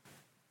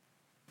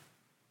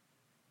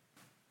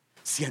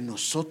 Si a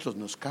nosotros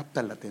nos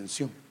capta la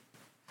atención,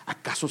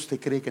 ¿acaso usted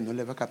cree que no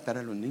le va a captar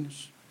a los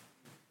niños?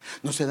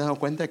 ¿No se ha dado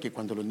cuenta que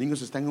cuando los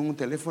niños están en un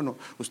teléfono,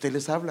 usted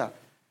les habla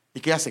y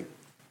qué hacen?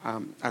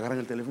 Agarran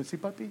el teléfono, sí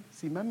papi,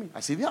 sí mami,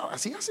 así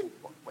hacen.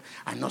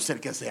 A no ser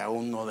que sea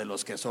uno de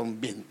los que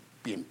son bien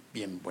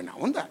buena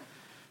onda.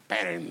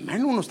 Pero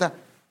hermano, uno está,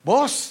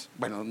 vos,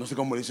 bueno, no sé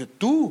cómo le dice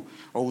tú,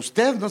 o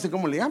usted, no sé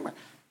cómo le llama.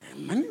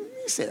 Hermano,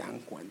 ni se dan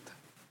cuenta.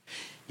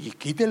 Y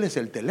quíteles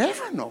el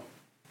teléfono.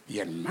 Y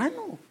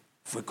hermano,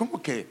 fue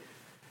como que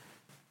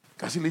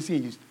casi le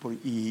dicen,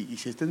 y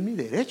si este es mi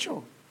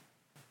derecho,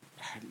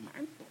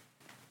 hermano.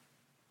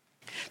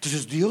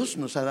 Entonces Dios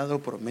nos ha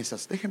dado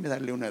promesas. Déjeme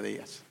darle una de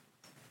ellas.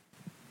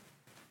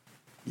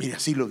 Mira,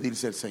 así lo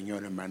dice el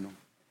Señor, hermano.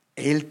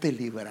 Él te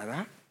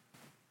librará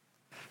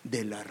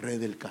de la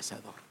red del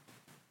cazador.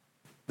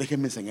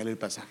 Déjenme enseñarle el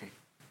pasaje.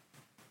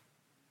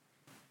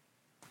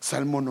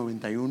 Salmo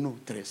 91,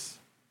 3.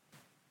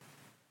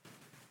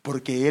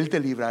 Porque Él te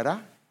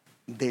librará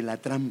de la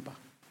trampa.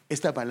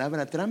 Esta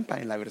palabra trampa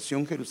en la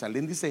versión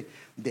Jerusalén dice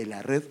de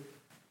la red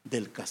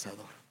del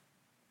cazador.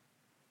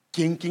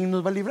 ¿Quién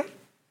nos va a librar?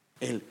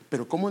 Él.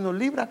 Pero ¿cómo nos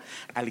libra?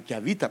 Al que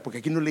habita, porque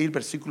aquí no leí el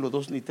versículo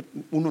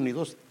 1 ni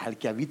 2, al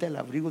que habita el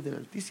abrigo del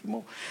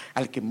Altísimo,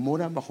 al que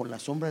mora bajo la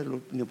sombra del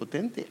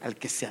Omnipotente, al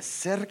que se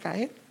acerca a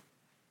Él.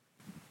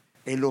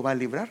 Él lo va a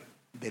librar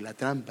de la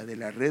trampa, de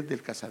la red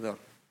del cazador.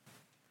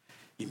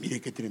 Y mire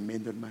qué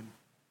tremendo, hermano,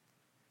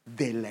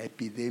 de la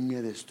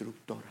epidemia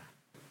destructora.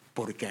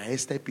 Porque a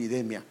esta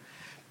epidemia,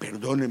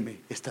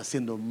 perdónenme, está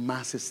haciendo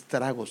más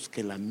estragos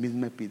que la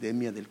misma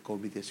epidemia del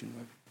COVID-19.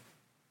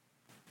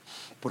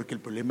 Porque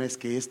el problema es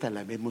que esta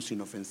la vemos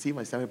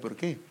inofensiva. ¿Y sabe por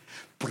qué?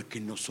 Porque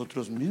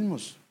nosotros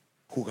mismos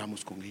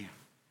jugamos con ella,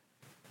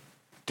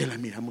 que la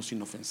miramos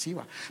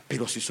inofensiva.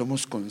 Pero si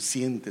somos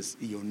conscientes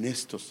y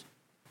honestos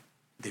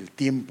del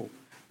tiempo,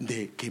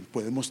 de que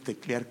podemos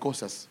teclear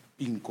cosas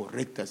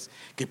incorrectas,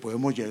 que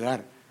podemos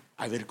llegar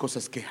a ver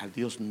cosas que a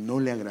Dios no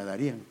le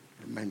agradarían,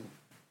 hermano,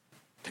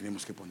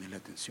 tenemos que ponerle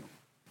atención.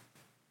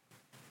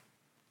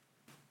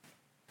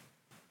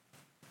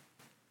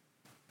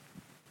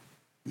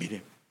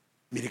 Mire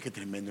qué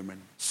tremendo,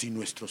 hermano. Si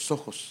nuestros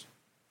ojos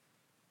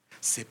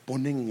se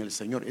ponen en el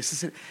Señor,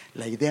 esa es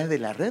la idea de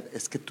la red,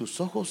 es que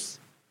tus ojos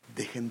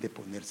dejen de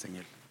ponerse en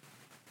Él.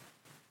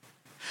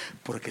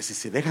 Porque si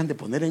se dejan de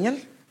poner en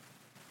Él,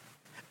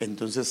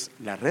 entonces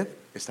la red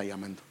está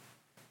llamando.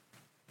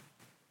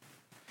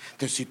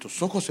 Entonces, si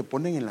tus ojos se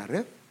ponen en la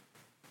red,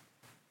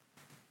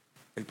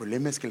 el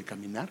problema es que el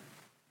caminar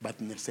va a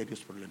tener serios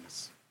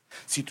problemas.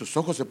 Si tus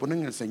ojos se ponen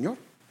en el Señor,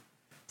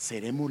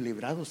 seremos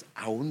librados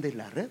aún de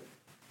la red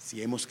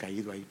si hemos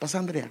caído ahí. Pasa,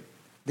 Andrea,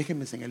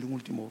 déjenme enseñarle un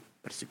último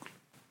versículo.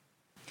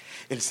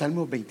 El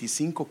Salmo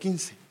 25,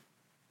 15.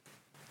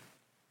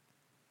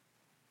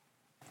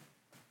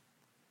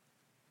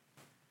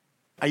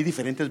 Hay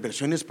diferentes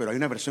versiones, pero hay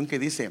una versión que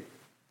dice: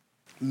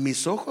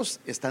 mis ojos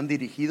están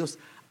dirigidos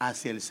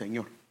hacia el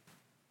Señor.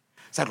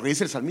 O sea, lo que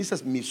dice el salmista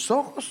es: mis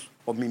ojos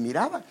o mi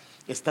mirada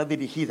está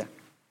dirigida.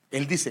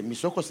 Él dice: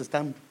 mis ojos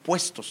están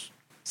puestos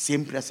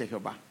siempre hacia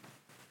Jehová.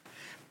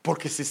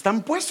 Porque si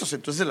están puestos,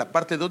 entonces la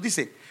parte 2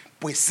 dice: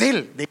 pues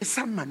Él de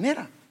esa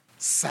manera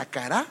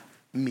sacará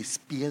mis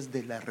pies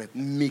de la red,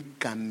 mi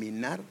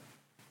caminar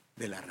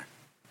de la red.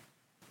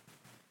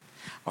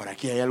 Ahora,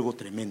 aquí hay algo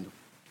tremendo.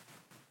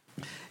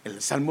 El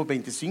Salmo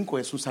 25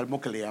 es un salmo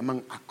que le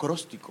llaman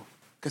acróstico.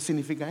 ¿Qué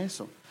significa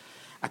eso?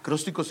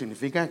 Acróstico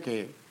significa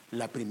que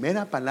la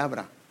primera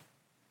palabra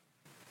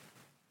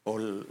o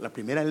la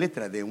primera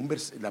letra de un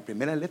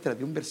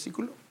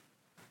versículo,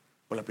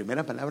 o la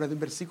primera palabra de un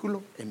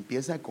versículo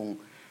empieza con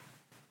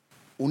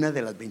una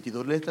de las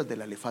 22 letras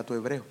del alefato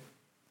hebreo.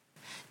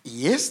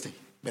 Y este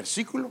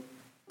versículo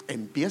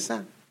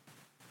empieza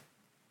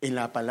en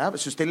la palabra.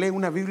 Si usted lee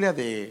una Biblia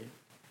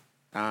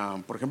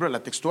por ejemplo,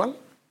 la textual,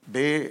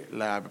 ve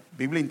la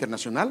Biblia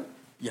internacional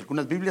y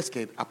algunas Biblias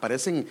que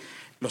aparecen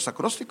los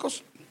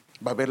acrósticos,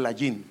 va a ver la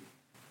Yin.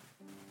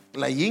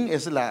 La Yin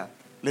es la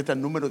letra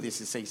número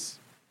 16.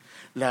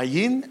 La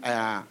Yin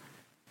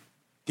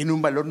tiene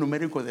un valor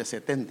numérico de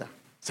 70.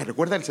 ¿Se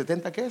recuerda el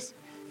 70 qué es?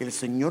 El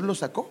Señor lo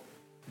sacó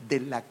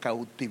de la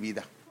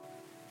cautividad.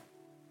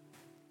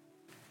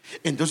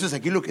 Entonces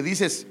aquí lo que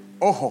dice es: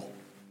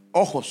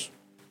 ojos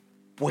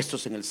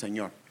puestos en el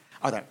Señor.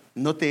 Ahora,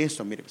 note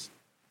esto, mire.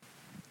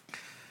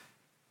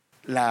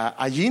 La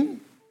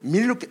Ayin,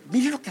 mire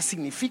lo que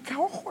significa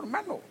ojo,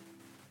 hermano.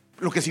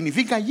 Lo que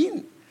significa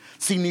Ayin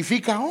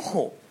significa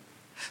ojo,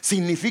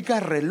 significa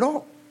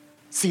reloj,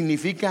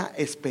 significa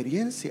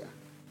experiencia.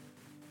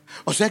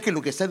 O sea que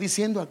lo que está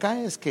diciendo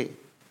acá es que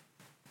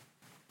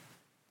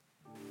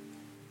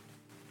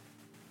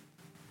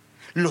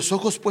los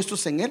ojos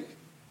puestos en Él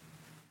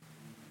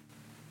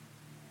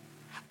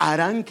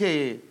harán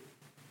que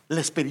la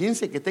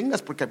experiencia que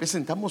tengas, porque a veces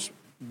intentamos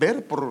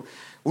ver por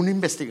una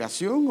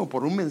investigación o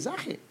por un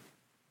mensaje,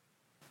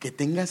 que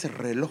tengas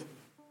reloj,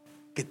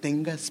 que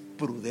tengas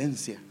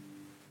prudencia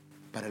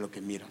para lo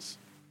que miras.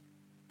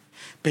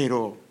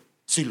 Pero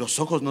si los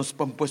ojos no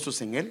están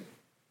puestos en Él,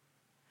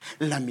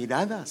 la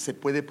mirada se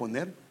puede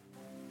poner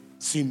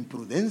sin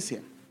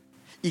prudencia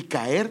y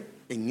caer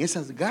en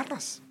esas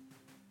garras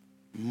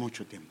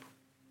mucho tiempo.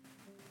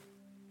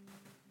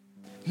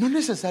 No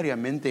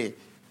necesariamente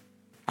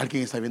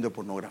alguien está viendo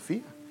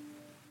pornografía,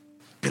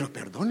 pero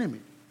perdóneme,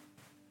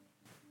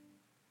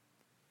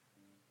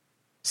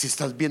 Si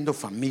estás viendo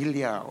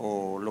familia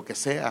o lo que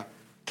sea,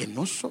 que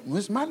no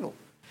es malo,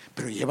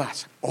 pero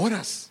llevas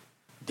horas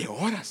de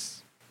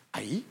horas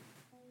ahí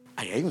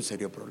hay un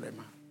serio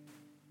problema,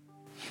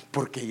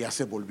 porque ya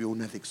se volvió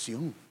una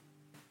adicción.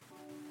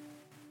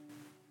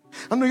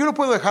 No, yo lo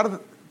puedo dejar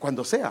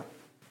cuando sea.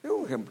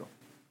 Un ejemplo: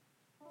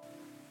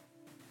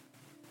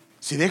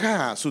 si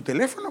deja su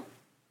teléfono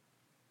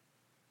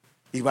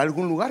y va a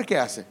algún lugar, ¿qué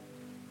hace?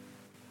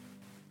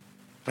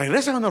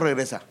 ¿Regresa o no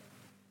regresa?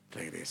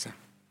 Regresa.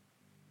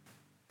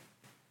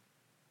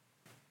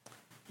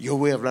 Yo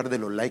voy a hablar de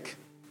los likes,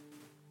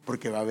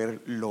 porque va a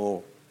ver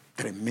lo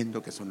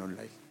tremendo que son los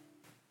likes,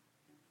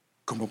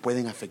 cómo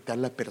pueden afectar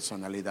la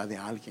personalidad de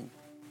alguien,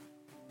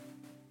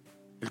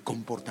 el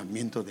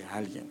comportamiento de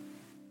alguien.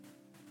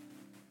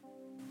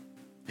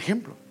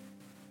 Ejemplo: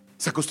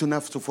 saca usted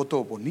su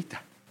foto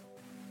bonita,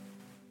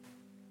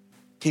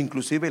 que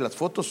inclusive las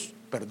fotos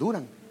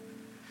perduran,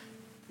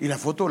 y la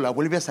foto la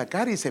vuelve a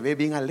sacar y se ve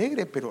bien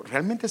alegre, pero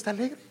 ¿realmente está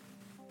alegre?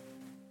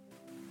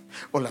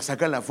 O la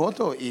saca la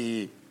foto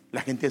y la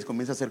gente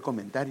comienza a hacer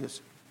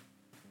comentarios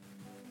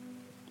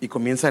y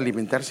comienza a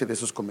alimentarse de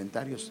esos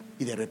comentarios,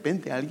 y de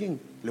repente alguien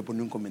le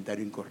pone un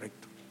comentario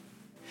incorrecto,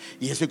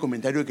 y ese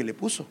comentario que le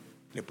puso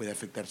le puede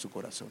afectar su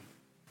corazón.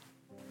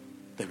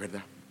 De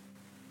verdad,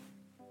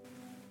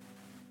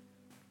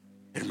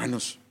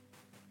 hermanos,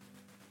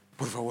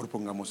 por favor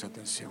pongamos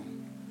atención.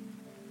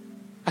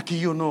 Aquí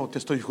yo no te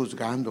estoy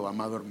juzgando,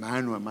 amado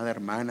hermano, amada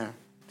hermana,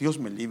 Dios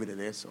me libre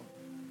de eso,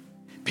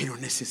 pero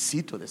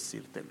necesito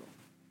decírtelo.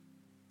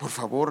 Por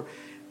favor,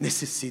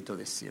 necesito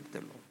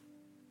decírtelo.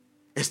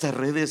 Estas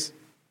redes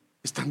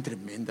están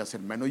tremendas,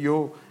 hermano.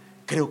 Yo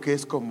creo que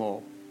es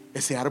como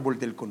ese árbol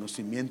del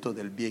conocimiento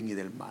del bien y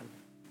del mal.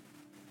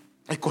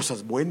 Hay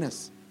cosas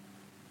buenas,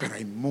 pero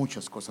hay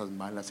muchas cosas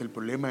malas. El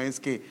problema es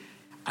que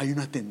hay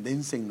una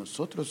tendencia en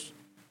nosotros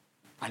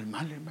al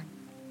mal, hermano.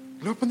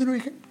 Le voy a poner un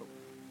ejemplo.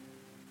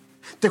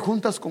 Te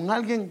juntas con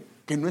alguien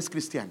que no es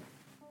cristiano.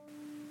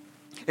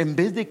 En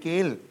vez de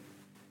que él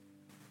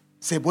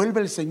se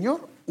vuelva el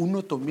Señor,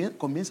 uno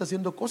comienza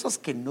haciendo cosas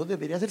que no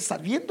debería hacer,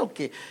 sabiendo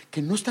que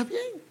no está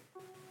bien.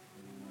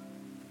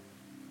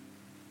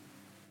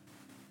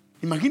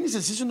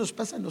 Imagínense si eso nos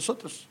pasa a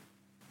nosotros.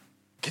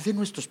 ¿Qué de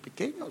nuestros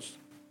pequeños?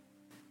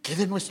 ¿Qué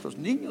de nuestros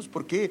niños?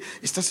 ¿Por qué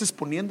estás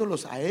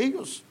exponiéndolos a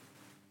ellos?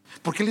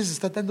 ¿Por qué les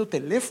estás dando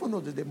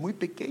teléfonos desde muy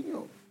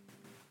pequeño?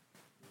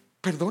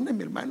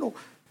 Perdóneme, hermano,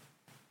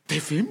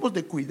 debemos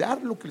de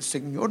cuidar lo que el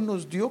Señor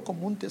nos dio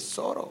como un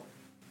tesoro.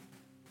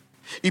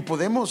 Y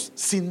podemos,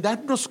 sin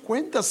darnos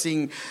cuenta,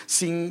 sin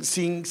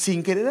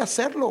querer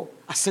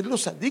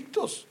hacerlos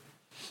adictos.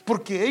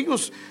 Porque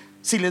ellos,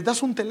 si les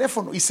das un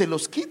teléfono y se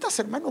los quitas,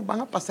 hermanos, van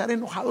a pasar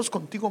enojados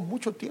contigo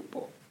mucho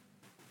tiempo.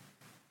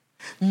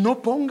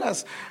 No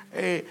pongas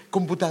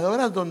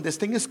computadoras donde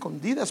estén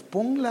escondidas,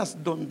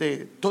 ponlas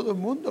donde todo el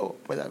mundo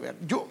pueda ver.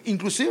 Yo,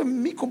 inclusive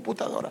mi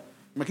computadora,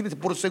 imagínense,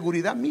 por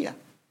seguridad mía,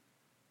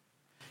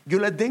 yo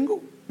la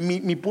tengo,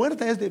 mi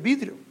puerta es de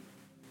vidrio,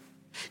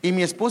 y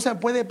mi esposa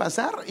puede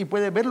pasar y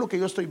puede ver lo que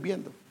yo estoy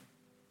viendo.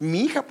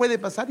 Mi hija puede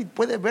pasar y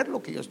puede ver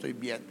lo que yo estoy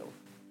viendo.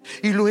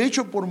 Y lo he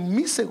hecho por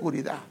mi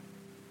seguridad.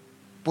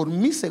 Por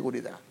mi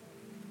seguridad.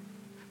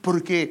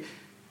 Porque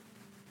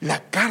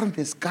la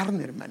carne es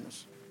carne,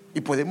 hermanos.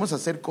 Y podemos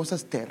hacer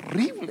cosas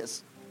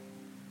terribles.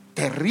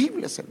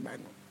 Terribles,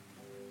 hermano.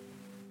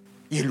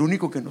 Y el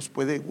único que nos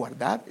puede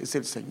guardar es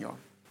el Señor.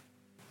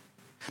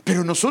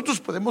 Pero nosotros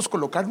podemos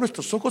colocar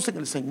nuestros ojos en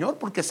el Señor,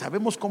 porque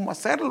sabemos cómo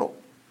hacerlo.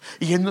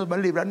 Y Él nos va a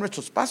librar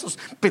nuestros pasos.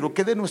 Pero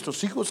 ¿qué de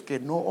nuestros hijos que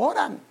no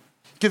oran?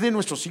 ¿Qué de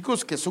nuestros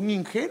hijos que son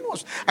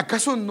ingenuos?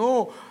 ¿Acaso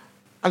no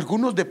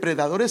algunos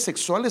depredadores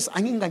sexuales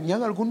han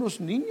engañado a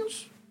algunos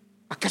niños?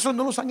 ¿Acaso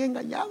no los han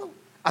engañado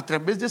a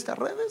través de estas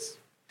redes?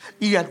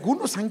 Y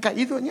algunos han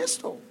caído en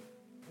esto.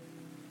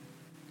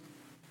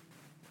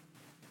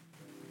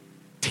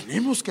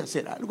 Tenemos que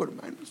hacer algo,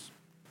 hermanos.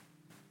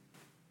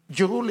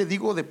 Yo le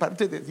digo de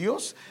parte de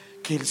Dios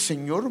que el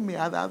Señor me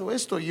ha dado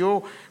esto.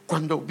 Yo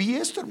cuando vi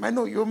esto,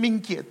 hermano, yo me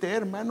inquieté,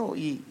 hermano,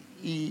 y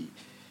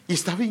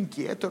estaba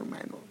inquieto,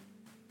 hermano,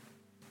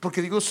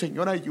 porque digo,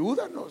 Señor,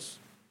 ayúdanos,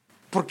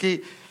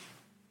 porque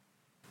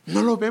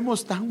no lo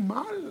vemos tan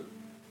mal.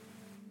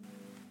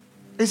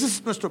 Ese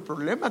es nuestro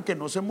problema, que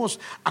nos hemos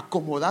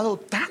acomodado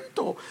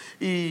tanto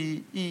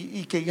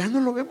y que ya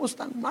no lo vemos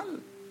tan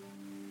mal.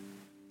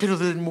 Pero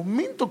desde el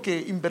momento que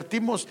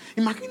invertimos,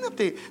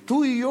 imagínate,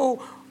 tú y yo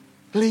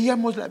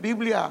leíamos la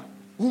Biblia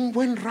un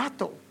buen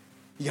rato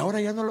y ahora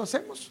ya no lo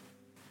hacemos.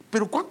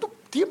 Pero ¿cuánto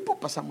tiempo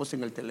pasamos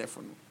en el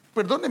teléfono?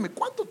 Perdóneme,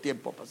 ¿cuánto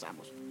tiempo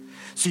pasamos?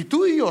 Si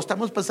tú y yo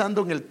estamos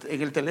pasando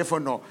en el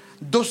teléfono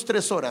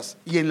 2-3 horas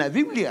y en la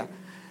Biblia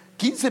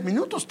 15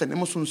 minutos,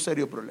 tenemos un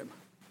serio problema.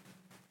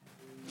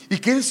 ¿Y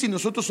qué si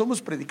nosotros somos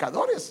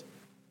predicadores?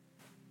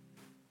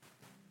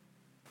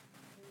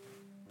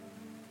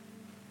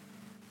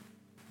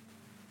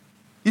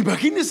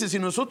 Imagínense si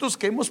nosotros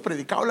que hemos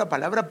predicado la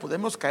palabra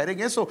podemos caer en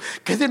eso.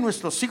 ¿Qué de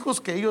nuestros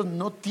hijos que ellos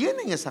no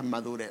tienen esa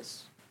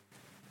madurez?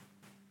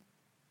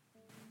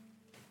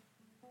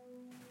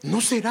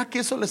 ¿No será que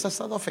eso les ha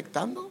estado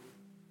afectando?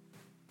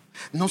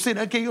 ¿No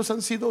será que ellos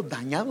han sido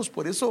dañados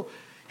por eso?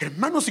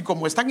 Hermanos, y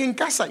como están en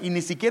casa y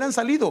ni siquiera han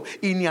salido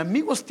y ni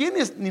amigos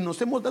tienes, ni nos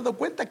hemos dado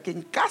cuenta que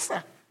en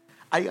casa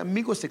hay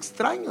amigos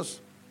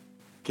extraños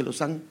que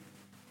los han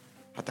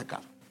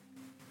atacado.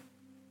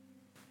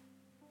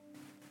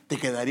 Te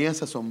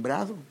quedarías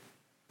asombrado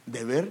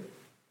de ver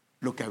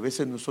lo que a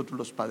veces nosotros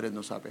los padres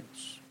no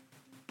sabemos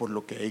por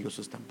lo que ellos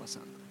están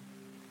pasando.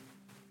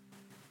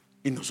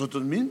 Y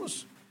nosotros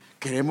mismos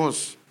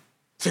queremos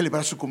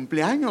celebrar su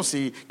cumpleaños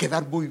y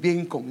quedar muy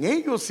bien con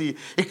ellos. Y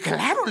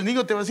claro, el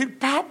niño te va a decir: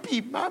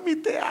 papi, mami,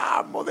 te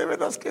amo, de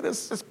verdad que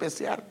eres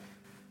especial.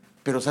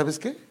 Pero ¿sabes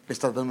qué? Le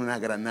estás dando una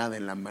granada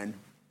en la mano.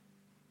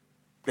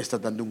 Le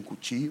estás dando un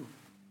cuchillo.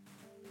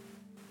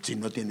 Si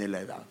no tiene la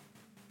edad.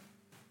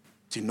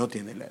 Si no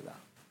tiene la edad.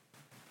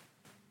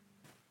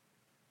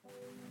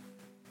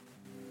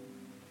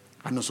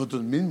 A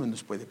nosotros mismos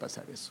nos puede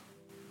pasar eso.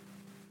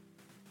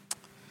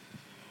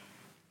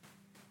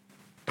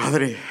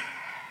 Padre,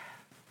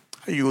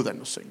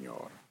 ayúdanos,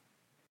 Señor.